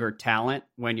younger talent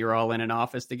when you're all in an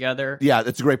office together. Yeah,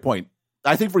 that's a great point.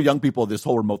 I think for young people, this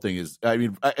whole remote thing is, I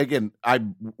mean, again,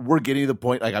 we're getting to the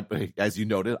point, like, as you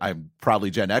noted, I'm probably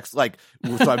Gen X, like,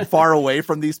 so I'm far away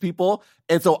from these people.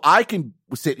 And so I can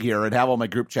sit here and have all my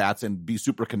group chats and be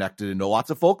super connected and know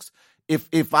lots of folks.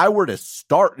 If I were to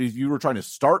start, if you were trying to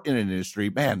start in an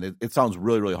industry, man, it sounds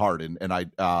really, really hard. And I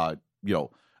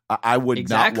would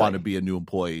not want to be a new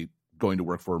employee going to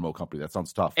work for a remote company. That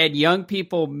sounds tough. And young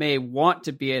people may want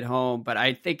to be at home, but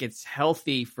I think it's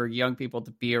healthy for young people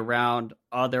to be around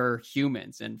other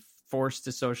humans and forced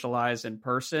to socialize in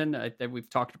person. I think we've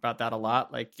talked about that a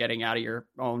lot. Like, getting out of your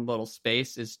own little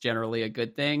space is generally a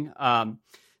good thing.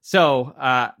 So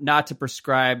not to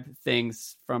prescribe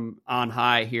things from on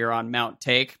high here on Mount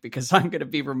Take, because I'm going to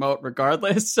be remote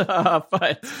regardless.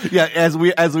 But yeah, as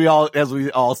we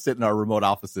all sit in our remote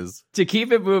offices. To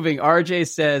keep it moving, RJ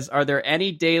says, are there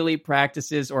any daily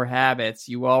practices or habits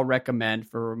you all recommend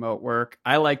for remote work?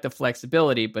 I like the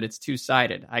flexibility, but it's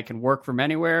two-sided. I can work from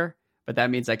anywhere, but that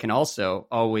means I can also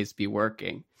always be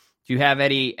working. Do you have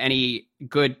any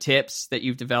good tips that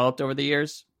you've developed over the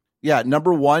years? Yeah,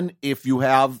 number one, if you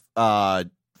have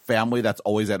family that's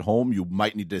always at home, you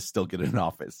might need to still get an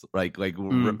office, right? Like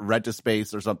rent a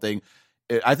space or something.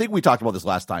 I think we talked about this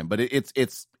last time, but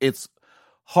it's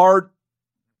hard.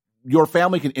 Your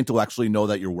family can intellectually know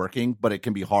that you're working, but it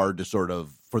can be hard to sort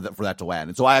of for that to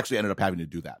land. And so I actually ended up having to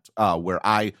do that, where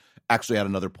I actually had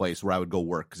another place where I would go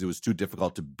work because it was too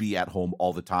difficult to be at home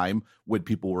all the time when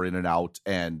people were in and out,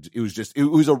 and it was just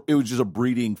a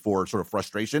breeding for sort of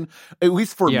frustration, at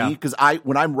least for me, because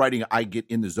when I'm writing, I get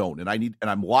in the zone and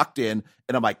I'm locked in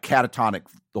and I'm like catatonic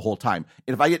the whole time,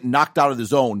 and if I get knocked out of the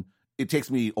zone, it takes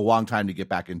me a long time to get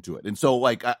back into it, and so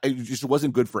like it just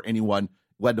wasn't good for anyone,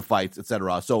 led to fights,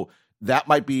 etc. So that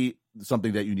might be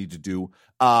something that you need to do.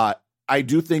 I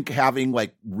do think having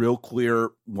like real clear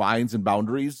lines and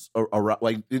boundaries are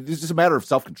like, it's just a matter of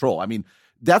self-control. I mean,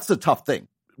 that's the tough thing.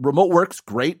 Remote work's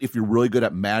great if you're really good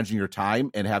at managing your time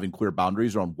and having clear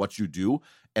boundaries around what you do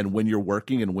and when you're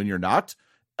working and when you're not.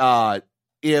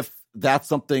 If that's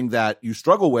something that you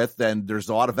struggle with, then there's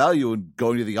a lot of value in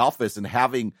going to the office and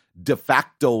having de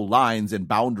facto lines and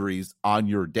boundaries on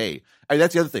your day. I mean,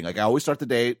 that's the other thing. Like, I always start the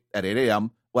day at 8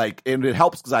 a.m. Like, and it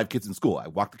helps because I have kids in school. I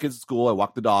walk the kids to school, I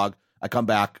walk the dog, I come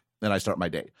back, and I start my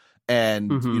day.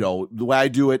 And, you know, the way I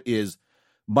do it is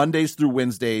Mondays through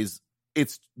Wednesdays,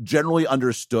 it's generally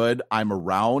understood I'm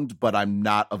around, but I'm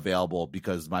not available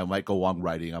because I might go long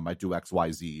writing. I might do X,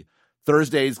 Y, Z.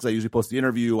 Thursdays, because I usually post the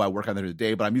interview, I work on the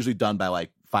day, but I'm usually done by like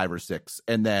 5 or 6.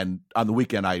 And then on the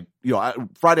weekend,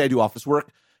 Friday I do office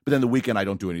work, but then the weekend I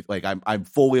don't do anything. Like, I'm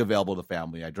fully available to the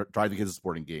family. I drive the kids to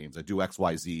sporting games. I do X,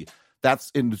 Y, Z.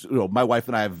 That's my wife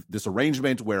and I have this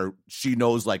arrangement where she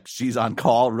knows like she's on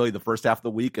call really the first half of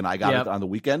the week and I got it on the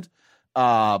weekend.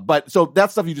 But so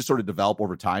that's stuff you just sort of develop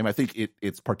over time. I think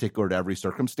it's particular to every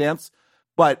circumstance,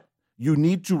 but you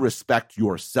need to respect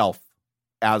yourself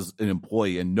as an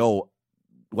employee and know,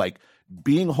 like,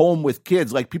 being home with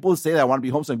kids, like, people say that I want to be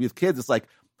home with kids. It's like,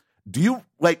 do you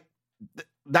like,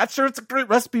 not sure it's a great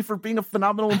recipe for being a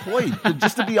phenomenal employee,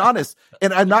 just to be honest.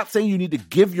 And I'm not saying you need to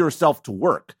give yourself to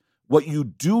work. What you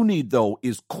do need, though,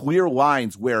 is clear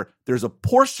lines where there's a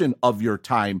portion of your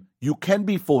time you can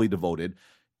be fully devoted,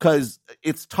 because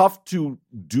it's tough to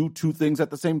do two things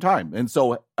at the same time. And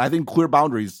so I think clear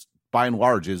boundaries, by and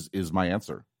large, is my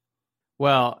answer.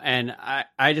 Well, and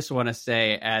I just want to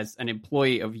say, as an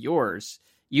employee of yours,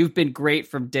 you've been great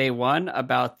from day one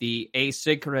about the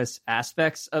asynchronous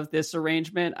aspects of this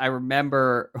arrangement. I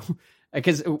remember,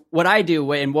 because what I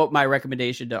do and what my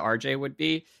recommendation to RJ would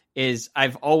be is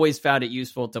I've always found it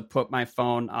useful to put my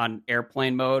phone on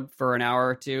airplane mode for an hour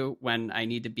or two when I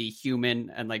need to be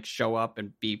human and like show up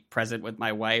and be present with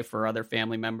my wife or other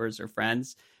family members or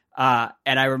friends. And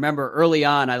I remember early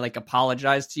on, I like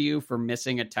apologized to you for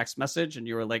missing a text message, and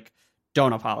you were like,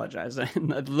 "Don't apologize."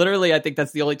 And literally, I think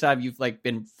that's the only time you've like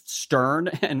been stern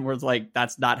and was like,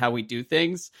 "That's not how we do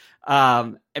things."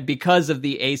 Because of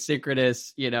the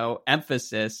asynchronous,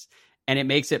 emphasis, and it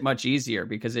makes it much easier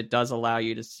because it does allow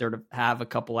you to sort of have a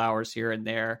couple hours here and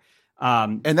there.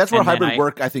 And that's where hybrid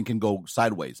work, I think, can go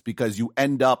sideways, because you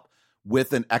end up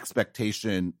with an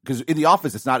expectation, because in the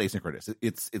office it's not asynchronous,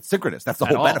 it's synchronous. That's the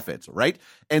whole benefit, right?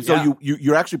 And so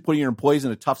you're actually putting your employees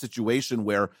in a tough situation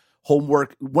where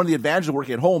homework, one of the advantages of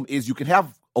working at home is you can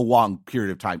have a long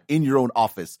period of time in your own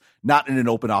office, not in an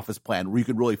open office plan, where you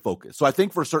can really focus. So I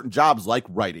think for certain jobs like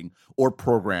writing or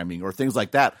programming or things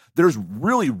like that, there's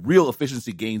really real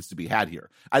efficiency gains to be had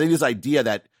here. I think this idea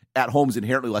that at home is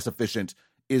inherently less efficient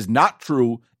is not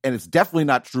true, and it's definitely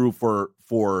not true for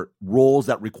roles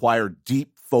that require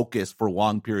deep focus for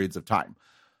long periods of time.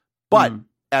 But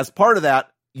as part of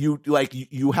that,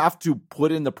 you have to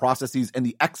put in the processes and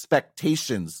the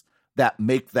expectations that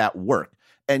make that work.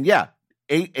 And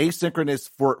asynchronous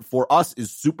for us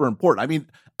is super important. I mean,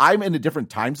 I'm in a different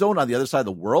time zone on the other side of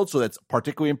the world, so that's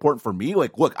particularly important for me.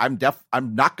 Like, look, I'm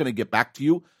not going to get back to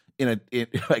you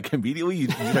like immediately. You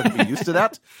have to be used to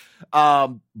that.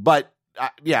 But I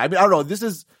mean, I don't know. This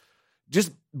is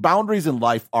just, boundaries in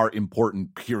life are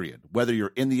important, period, whether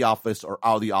you're in the office or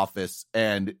out of the office.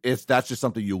 And that's just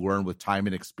something you learn with time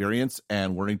and experience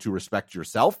and learning to respect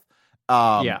yourself.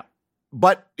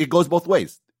 But it goes both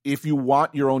ways. If you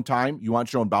want your own time, you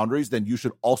want your own boundaries, then you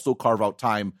should also carve out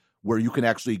time where you can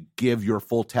actually give your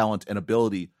full talent and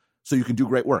ability so you can do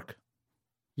great work.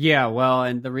 Yeah, well,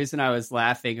 and the reason I was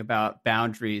laughing about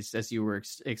boundaries as you were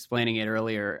explaining it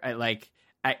earlier,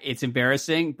 it's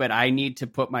embarrassing, but I need to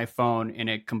put my phone in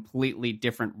a completely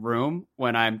different room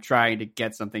when I'm trying to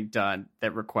get something done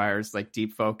that requires like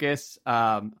deep focus.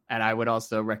 And I would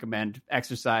also recommend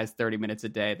exercise 30 minutes a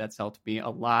day. That's helped me a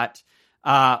lot.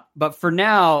 But for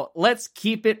now, let's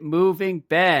keep it moving,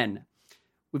 Ben.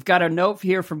 We've got a note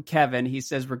here from Kevin. He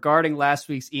says, regarding last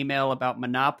week's email about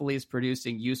monopolies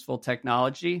producing useful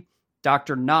technology,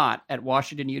 Dr. Knott at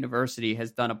Washington University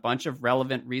has done a bunch of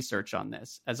relevant research on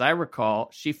this. As I recall,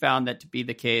 she found that to be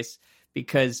the case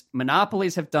because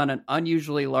monopolies have done an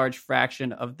unusually large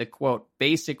fraction of the, quote,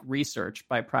 basic research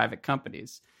by private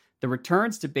companies. The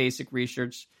returns to basic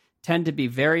research tend to be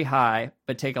very high,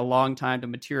 but take a long time to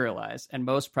materialize, and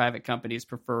most private companies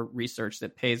prefer research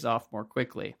that pays off more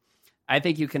quickly. I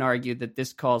think you can argue that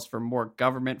this calls for more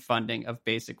government funding of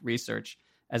basic research,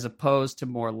 as opposed to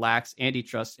more lax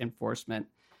antitrust enforcement.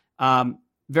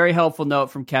 Very helpful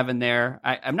note from Kevin there.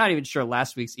 I'm not even sure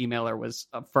last week's emailer was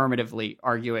affirmatively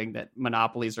arguing that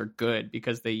monopolies are good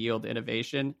because they yield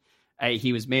innovation.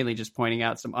 he was mainly just pointing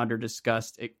out some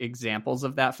under-discussed examples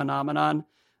of that phenomenon.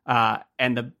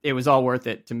 It was all worth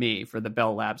it to me for the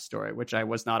Bell Labs story, which I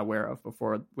was not aware of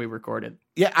before we recorded.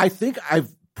 Yeah, I think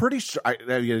pretty sure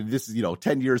this is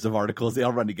 10 years of articles, they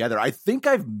all run together. I think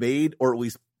I've made, or at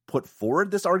least put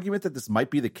forward, this argument that this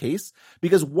might be the case,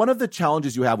 because one of the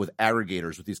challenges you have with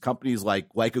aggregators, with these companies like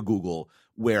a Google,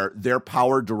 where their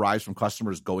power derives from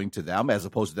customers going to them as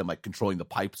opposed to them like controlling the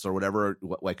pipes or whatever,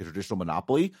 like a traditional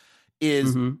monopoly,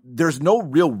 is there's no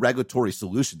real regulatory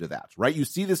solution to that, right? You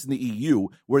see this in the EU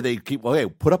where they keep, hey,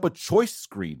 put up a choice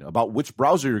screen about which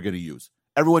browser you're going to use.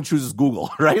 Everyone chooses Google,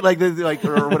 right? Like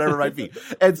or whatever it might be.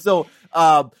 And so,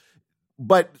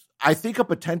 but I think a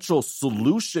potential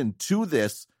solution to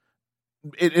this,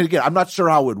 and again, I'm not sure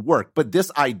how it would work, but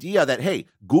this idea that, hey,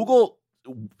 Google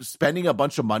spending a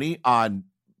bunch of money on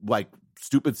like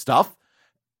stupid stuff,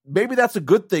 maybe that's a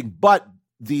good thing, but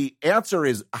the answer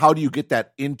is, how do you get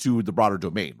that into the broader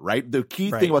domain, right? The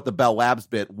key thing about the Bell Labs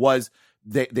bit was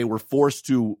they were forced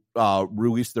to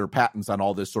release their patents on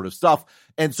all this sort of stuff.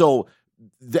 And so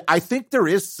I think there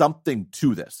is something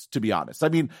to this, to be honest. I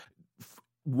mean,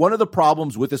 one of the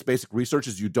problems with this basic research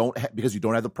is because you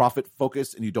don't have the profit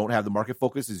focus and you don't have the market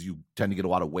focus, is you tend to get a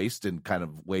lot of waste and kind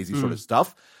of lazy sort of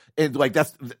stuff. And like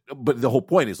but the whole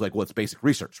point is like, well, it's basic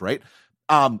research, right?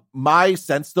 My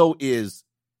sense though is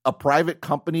a private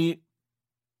company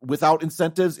without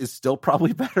incentives is still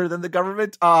probably better than the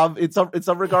government in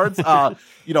some regards.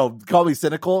 Call me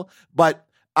cynical, but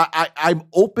I'm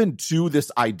open to this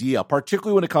idea,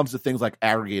 particularly when it comes to things like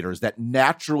aggregators that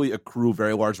naturally accrue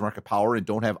very large market power and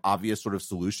don't have obvious sort of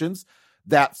solutions,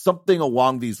 that something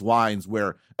along these lines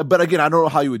where, but again, I don't know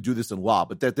how you would do this in law,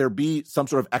 but that there be some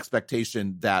sort of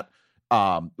expectation that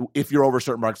if you're over a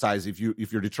certain market size, if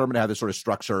you're determined to have this sort of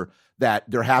structure, that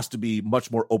there has to be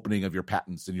much more opening of your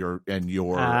patents and your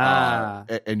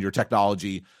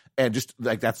technology. And just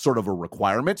like that's sort of a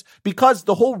requirement, because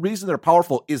the whole reason they're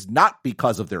powerful is not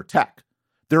because of their tech.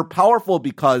 They're powerful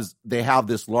because they have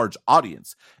this large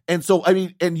audience. And so, I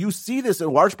mean, and you see this in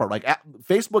large part, like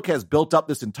Facebook has built up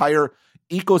this entire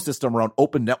ecosystem around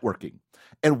open networking.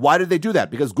 And why did they do that?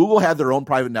 Because Google had their own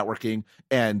private networking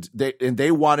and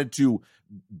they wanted to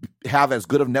have as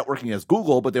good of networking as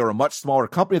Google, but they were a much smaller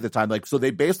company at the time. Like, so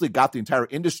they basically got the entire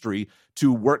industry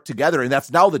to work together. And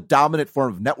that's now the dominant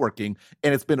form of networking.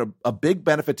 And it's been a big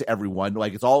benefit to everyone.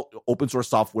 Like, it's all open source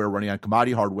software running on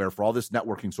commodity hardware for all this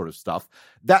networking sort of stuff.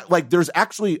 That, like, there's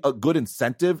actually a good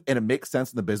incentive and it makes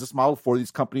sense in the business model for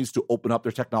these companies to open up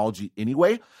their technology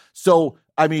anyway. So,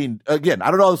 I mean, again, I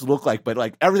don't know how this would look like, but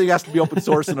like everything has to be open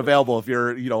source and available if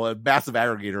you're, a massive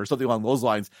aggregator or something along those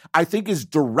lines, I think is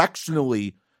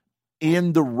directionally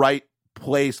in the right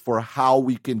place for how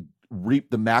we can reap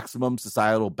the maximum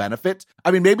societal benefit.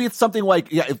 I mean, maybe it's something like,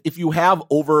 if you have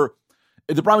over,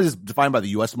 the problem is defined by the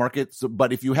US market,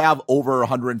 but if you have over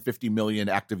 150 million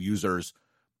active users,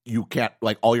 you can't,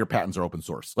 like, all your patents are open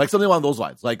source, like something along those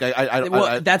lines. Like,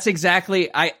 that's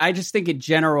exactly, I just think in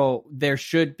general, there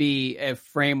should be a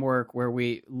framework where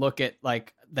we look at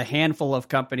like the handful of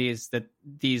companies that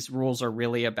these rules are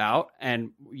really about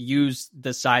and use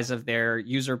the size of their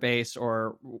user base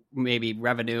or maybe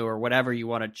revenue or whatever you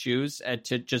want to choose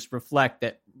to just reflect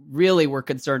that really we're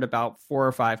concerned about 4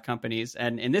 or 5 companies.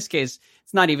 And in this case,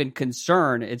 it's not even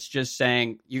concern. It's just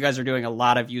saying you guys are doing a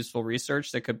lot of useful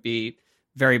research that could be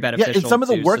very beneficial. And some of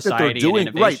the work that they're doing,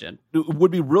 right, innovation.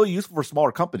 would be really useful for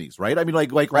smaller companies, right? I mean,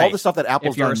 like all the stuff that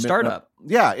Apple's if you're done, a startup,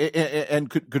 and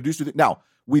could do something. Now,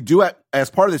 we do, as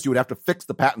part of this, you would have to fix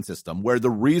the patent system, where the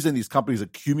reason these companies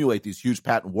accumulate these huge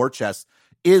patent war chests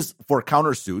is for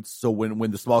countersuits. So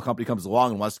when the small company comes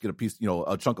along and wants to get a piece,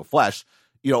 a chunk of flesh,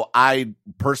 I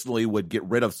personally would get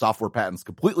rid of software patents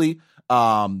completely.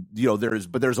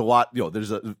 There's a lot,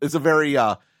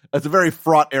 it's a very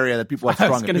fraught area that people have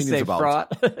strong opinions about.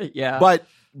 Fraught. Yeah.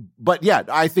 But yeah,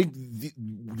 I think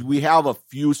we have a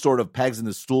few sort of pegs in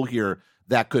the stool here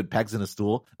that could legs of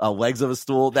a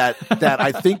stool that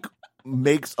I think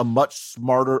makes a much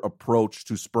smarter approach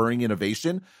to spurring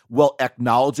innovation while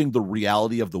acknowledging the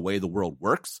reality of the way the world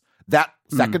works. That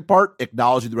second part,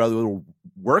 acknowledging the reality of the world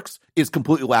works, is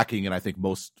completely lacking in, I think,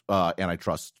 most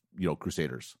antitrust,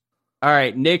 crusaders. All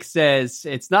right, Nick says,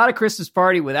 it's not a Christmas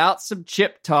party without some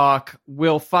chip talk.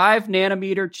 Will 5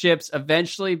 nanometer chips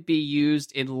eventually be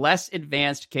used in less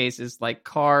advanced cases like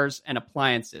cars and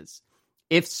appliances?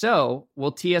 If so,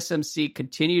 will TSMC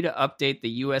continue to update the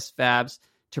US fabs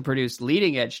to produce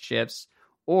leading edge chips,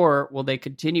 or will they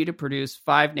continue to produce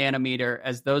 5 nanometer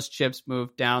as those chips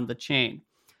move down the chain?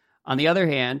 On the other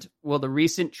hand, will the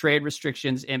recent trade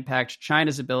restrictions impact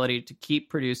China's ability to keep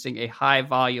producing a high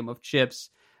volume of chips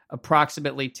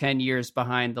approximately 10 years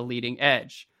behind the leading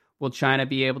edge. Will China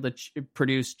be able to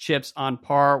produce chips on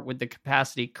par with the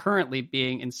capacity currently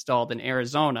being installed in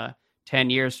Arizona 10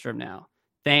 years from now?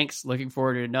 Thanks. Looking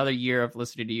forward to another year of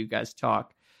listening to you guys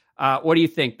talk. What do you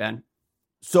think, Ben?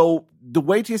 So the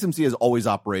way TSMC has always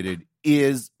operated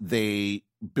is they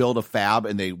build a fab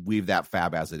and they leave that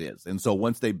fab as it is. And so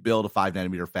once they build a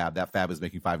 5-nanometer fab, that fab is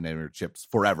making 5-nanometer chips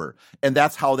forever. And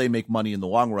that's how they make money in the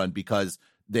long run, because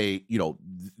they,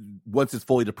 once it's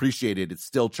fully depreciated, it's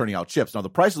still churning out chips. Now the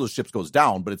price of those chips goes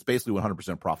down, but it's basically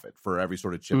 100% profit for every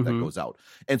sort of chip that goes out.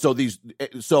 And so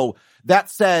so that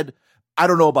said, I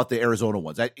don't know about the Arizona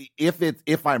ones.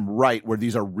 If I'm right, where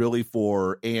these are really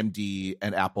for AMD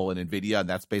and Apple and NVIDIA, and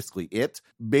that's basically it,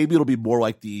 maybe it'll be more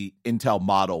like the Intel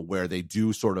model where they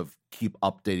do sort of keep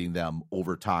updating them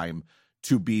over time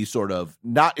to be sort of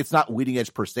it's not leading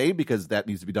edge per se, because that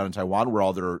needs to be done in Taiwan where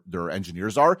all their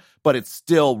engineers are, but it's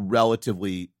still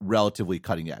relatively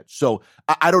cutting edge. So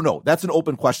I don't know. That's an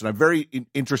open question. I'm very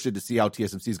interested to see how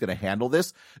TSMC is going to handle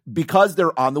this, because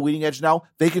they're on the leading edge now.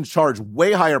 They can charge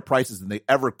way higher prices than they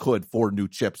ever could for new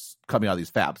chips coming out of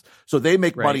these fabs. So they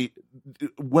make money.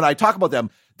 When I talk about them,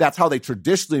 that's how they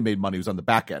traditionally made money, was on the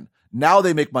back end. Now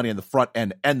they make money on the front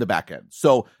end and the back end.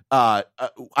 So I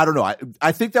don't know.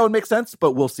 I think that would make sense,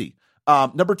 but we'll see.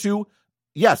 Number two,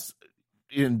 yes,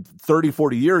 in 30,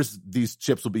 40 years, these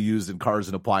chips will be used in cars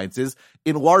and appliances,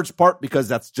 in large part because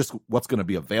that's just what's going to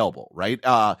be available, right?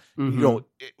 I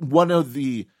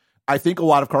think a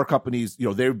lot of car companies,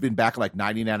 they've been back like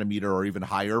 90 nanometer or even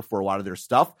higher for a lot of their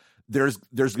stuff. There's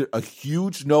a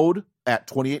huge node at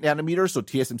 28 nanometers. So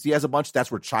TSMC has a bunch.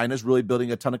 That's where China's really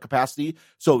building a ton of capacity.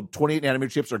 So 28 nanometer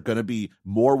chips are going to be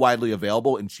more widely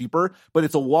available and cheaper, but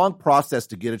it's a long process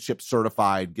to get a chip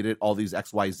certified, get it all these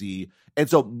XYZ. And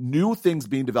so new things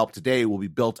being developed today will be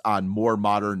built on more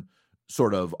modern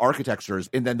sort of architectures,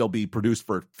 and then they'll be produced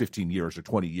for 15 years or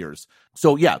 20 years.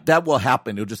 So yeah, that will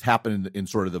happen. It'll just happen in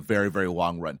sort of the very, very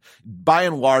long run. By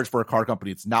and large, for a car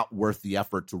company, it's not worth the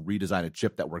effort to redesign a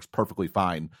chip that works perfectly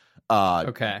fine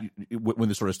when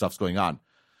this sort of stuff's going on.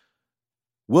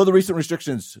 Will the recent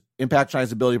restrictions impact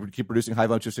China's ability to keep producing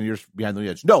high-volume chips in years behind the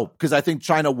edge? No, because I think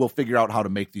China will figure out how to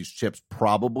make these chips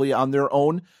probably on their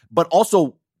own, but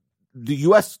also the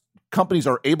U.S. companies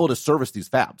are able to service these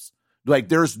fabs. Like,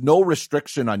 there's no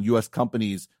restriction on U.S.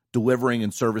 companies delivering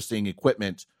and servicing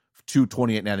equipment to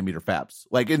 28 nanometer fabs.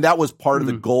 Like, and that was part of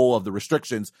the goal of the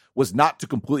restrictions, was not to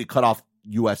completely cut off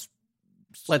U.S.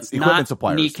 equipment suppliers. Let's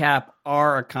not kneecap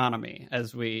our economy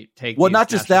as we take. Well, not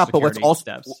just that, but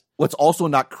let's also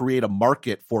not create a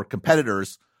market for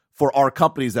competitors for our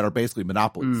companies that are basically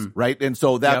monopolies, right? And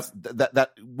so that's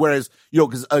that. Whereas,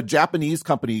 because a Japanese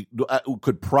company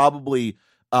could probably.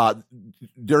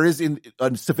 There is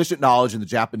sufficient knowledge in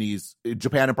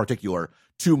Japan in particular,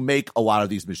 to make a lot of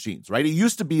these machines, right? It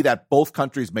used to be that both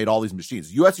countries made all these machines.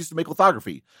 The U.S. used to make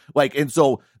lithography. And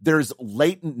so there's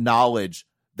latent knowledge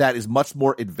that is much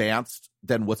more advanced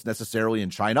than what's necessarily in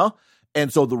China.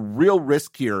 And so the real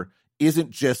risk here isn't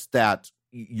just that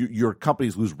your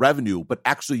companies lose revenue, but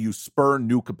actually you spurn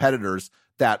new competitors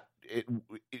that,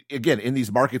 again, in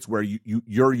these markets where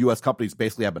your U.S. companies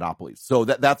basically have monopolies. So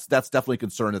that's definitely a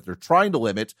concern that they're trying to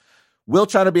limit. Will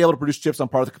China be able to produce chips on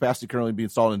par with the capacity currently being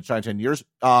installed in China in 10 years?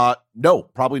 No,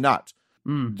 probably not.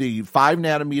 The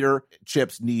 5-nanometer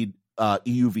chips need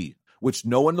EUV, which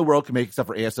no one in the world can make except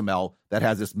for ASML, that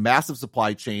has this massive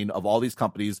supply chain of all these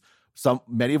companies,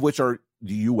 many of which are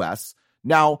the U.S.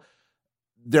 Now,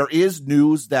 there is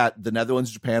news that the Netherlands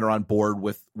and Japan are on board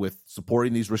with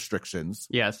supporting these restrictions.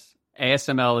 Yes.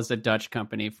 ASML is a Dutch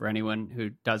company, for anyone who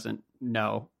doesn't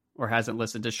know or hasn't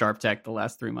listened to Sharp Tech the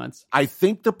last 3 months. I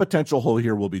think the potential hole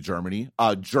here will be Germany.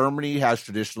 Germany has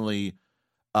traditionally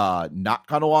not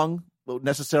gone along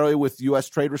necessarily with U.S.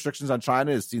 trade restrictions on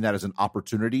China, has seen that as an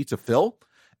opportunity to fill.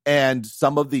 And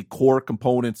some of the core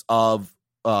components of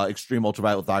extreme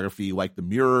ultraviolet lithography, like the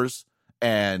mirrors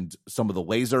and some of the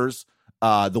lasers,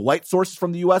 the light source is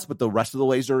from the U.S., but the rest of the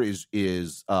laser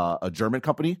is a German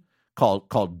company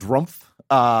called Drumpf,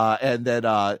 and then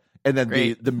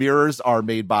the mirrors are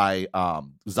made by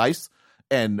Zeiss,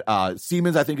 and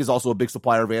Siemens, I think, is also a big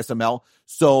supplier of ASML.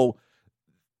 So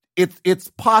it's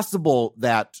possible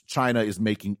that China is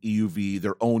making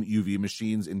their own EUV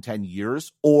machines in 10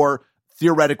 years, or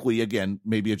theoretically, again,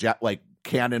 maybe like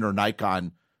Canon or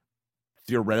Nikon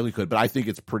theoretically could, but I think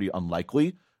it's pretty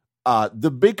unlikely.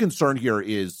 The big concern here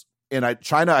is,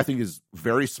 China, I think, is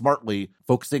very smartly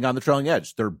focusing on the trailing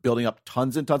edge. They're building up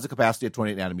tons and tons of capacity at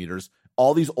 28 nanometers,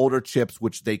 all these older chips,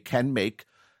 which they can make.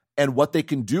 And what they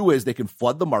can do is they can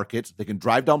flood the market. They can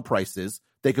drive down prices.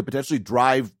 They could potentially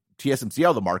drive TSMC out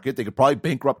of the market. They could probably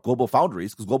bankrupt Global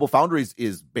Foundries because Global Foundries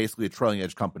is basically a trailing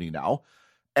edge company now.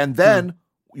 And then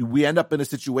we end up in a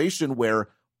situation where,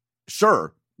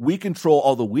 sure, we control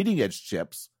all the leading edge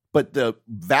chips, but the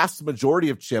vast majority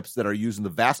of chips that are used in the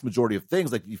vast majority of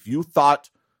things, like if you thought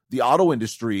the auto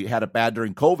industry had it bad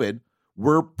during COVID,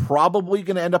 we're probably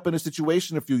going to end up in a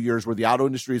situation in a few years where the auto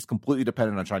industry is completely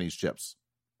dependent on Chinese chips.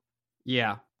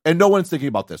 Yeah. And no one's thinking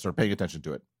about this or paying attention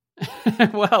to it.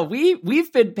 Well,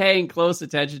 we've been paying close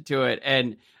attention to it,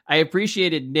 and I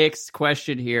appreciated Nick's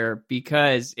question here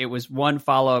because it was one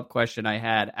follow-up question I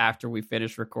had after we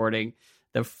finished recording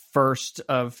the first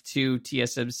of 2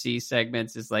 TSMC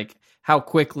segments is like, how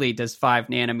quickly does 5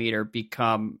 nanometer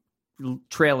become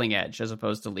trailing edge as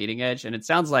opposed to leading edge? And it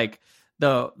sounds like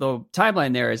the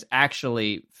timeline there is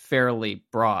actually fairly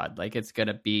broad. Like it's going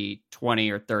to be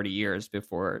 20 or 30 years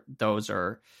before those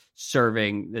are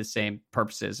serving the same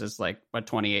purposes as like a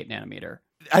 28 nanometer.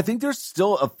 I think there's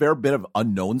still a fair bit of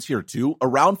unknowns here too.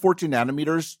 Around 14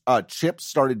 nanometers, chips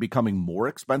started becoming more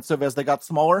expensive as they got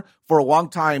smaller. For a long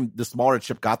time, the smaller a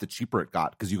chip got, the cheaper it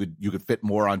got because you could fit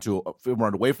more onto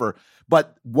a wafer.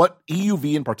 But what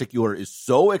EUV in particular is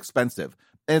so expensive,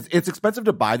 and it's expensive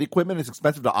to buy the equipment, it's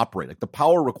expensive to operate. Like the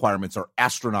power requirements are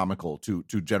astronomical to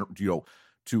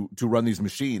run these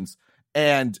machines,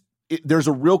 and there's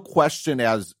a real question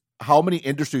as how many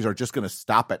industries are just going to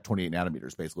stop at 28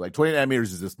 nanometers, basically. Like 28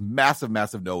 nanometers is this massive,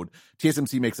 massive node.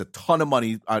 TSMC makes a ton of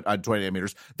money on 28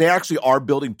 nanometers. They actually are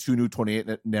building 2 new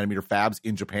 28 nanometer fabs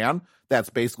in Japan.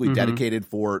 That's basically dedicated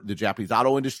for the Japanese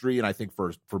auto industry, and I think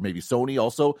for maybe Sony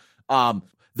also.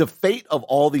 The fate of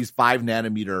all these 5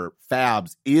 nanometer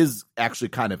fabs is actually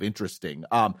kind of interesting.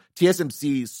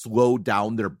 TSMC slowed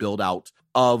down their build out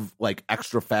of like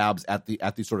extra fabs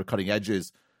at these sort of cutting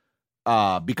edges.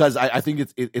 Because I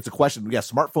think it's a question. Yeah,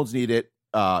 smartphones need it,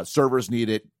 servers need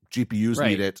it, GPUs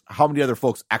need it. How many other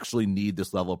folks actually need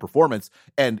this level of performance?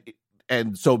 And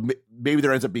so maybe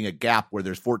there ends up being a gap where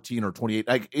there's 14 or 28.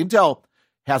 Like Intel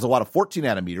has a lot of 14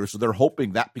 nanometers, so they're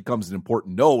hoping that becomes an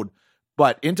important node.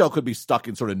 But Intel could be stuck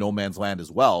in sort of no man's land as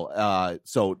well.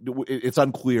 So it's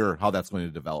unclear how that's going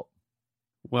to develop.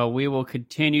 Well, we will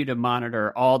continue to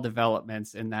monitor all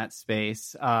developments in that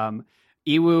space.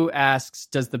 Iwu asks,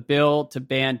 does the bill to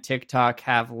ban TikTok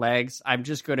have legs? I'm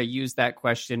just going to use that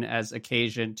question as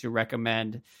occasion to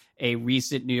recommend a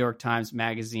recent New York Times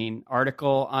Magazine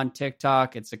article on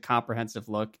TikTok. It's a comprehensive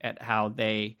look at how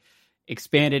they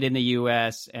expanded in the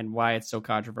U.S. and why it's so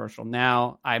controversial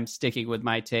now. I'm sticking with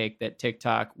my take that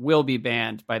TikTok will be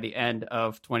banned by the end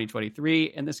of 2023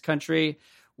 in this country.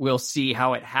 We'll see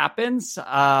how it happens,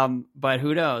 but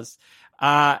who knows?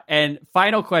 And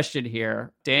final question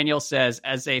here. Daniel says,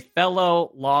 as a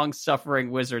fellow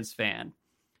long-suffering Wizards fan,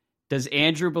 does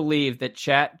Andrew believe that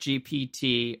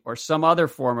ChatGPT or some other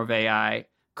form of AI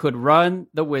could run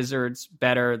the Wizards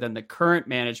better than the current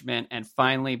management and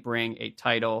finally bring a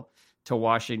title to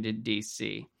Washington,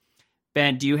 D.C.?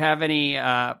 Ben, do you have any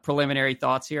preliminary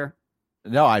thoughts here?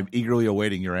 No, I'm eagerly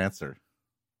awaiting your answer.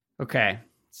 Okay,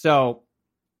 so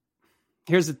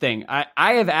here's the thing.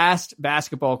 I have asked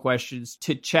basketball questions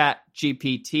to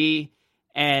ChatGPT,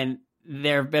 and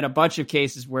there have been a bunch of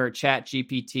cases where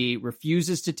ChatGPT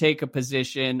refuses to take a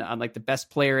position on like the best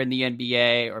player in the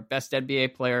NBA or best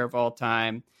NBA player of all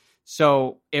time.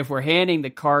 So if we're handing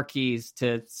the car keys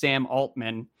to Sam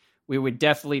Altman, we would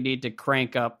definitely need to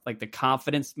crank up like the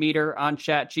confidence meter on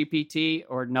ChatGPT,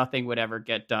 or nothing would ever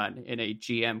get done in a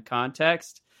GM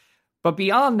context. But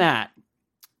beyond that,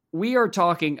 we are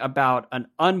talking about an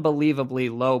unbelievably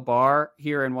low bar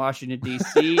here in Washington,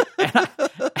 D.C.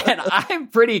 and I'm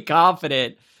pretty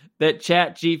confident that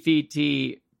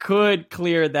ChatGPT could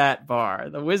clear that bar.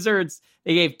 The Wizards,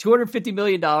 they gave $250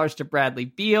 million to Bradley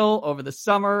Beal over the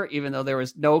summer, even though there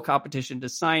was no competition to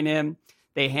sign him.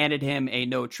 They handed him a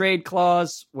no-trade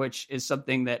clause, which is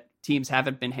something that teams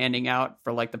haven't been handing out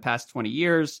for like the past 20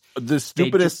 years. The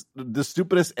stupidest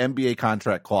NBA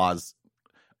contract clause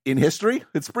in history.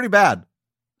 It's pretty bad.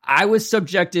 I was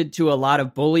subjected to a lot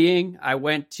of bullying. I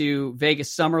went to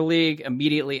Vegas Summer League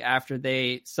immediately after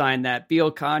they signed that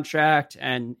Beal contract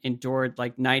and endured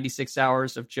like 96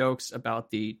 hours of jokes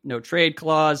about the no trade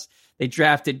clause. They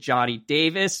drafted Johnny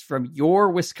Davis from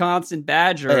your Wisconsin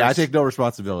Badgers. Hey, I take no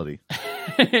responsibility.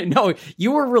 No,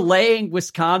 you were relaying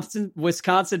Wisconsin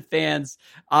fans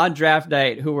on draft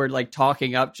night who were like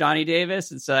talking up Johnny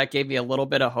Davis, and so that gave me a little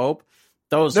bit of hope.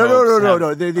 No.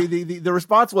 The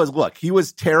response was, look, he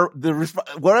was terrible.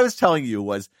 What I was telling you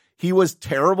was he was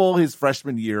terrible his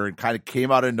freshman year and kind of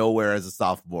came out of nowhere as a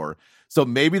sophomore. So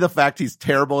maybe the fact he's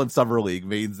terrible in summer league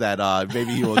means that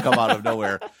maybe he will come out of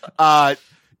nowhere.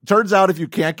 turns out if you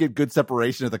can't get good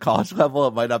separation at the college level,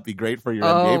 it might not be great for your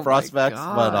NBA prospects.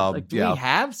 But do we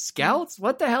have scouts?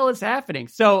 What the hell is happening?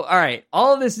 So, all right,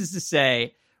 all of this is to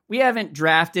say we haven't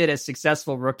drafted a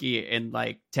successful rookie in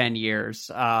like 10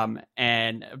 years.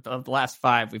 And of the last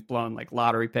 5, we've blown like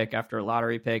lottery pick after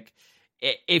lottery pick.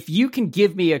 If you can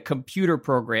give me a computer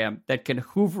program that can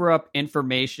hoover up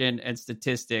information and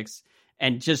statistics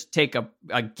and just take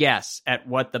a guess at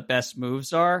what the best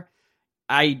moves are,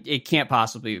 it can't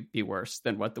possibly be worse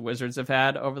than what the Wizards have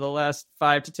had over the last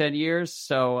 5 to 10 years.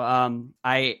 So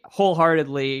I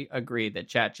wholeheartedly agree that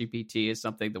ChatGPT is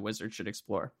something the Wizards should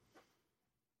explore.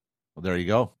 Well, there you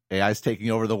go. AI's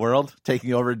taking over the world,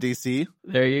 taking over DC.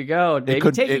 There you go.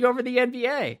 Maybe taking over the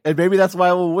NBA. And maybe that's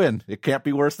why we'll win. It can't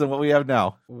be worse than what we have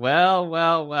now. Well.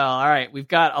 All right. We've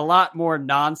got a lot more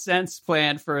nonsense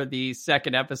planned for the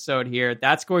second episode here.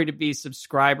 That's going to be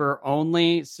subscriber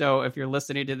only. So if you're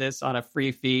listening to this on a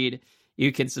free feed,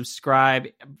 you can subscribe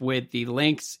with the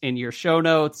links in your show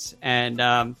notes. And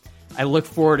I look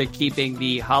forward to keeping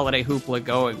the holiday hoopla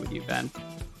going with you, Ben.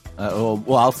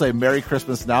 Well, I'll say Merry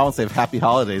Christmas now and say Happy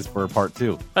Holidays for part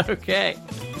 2. Okay.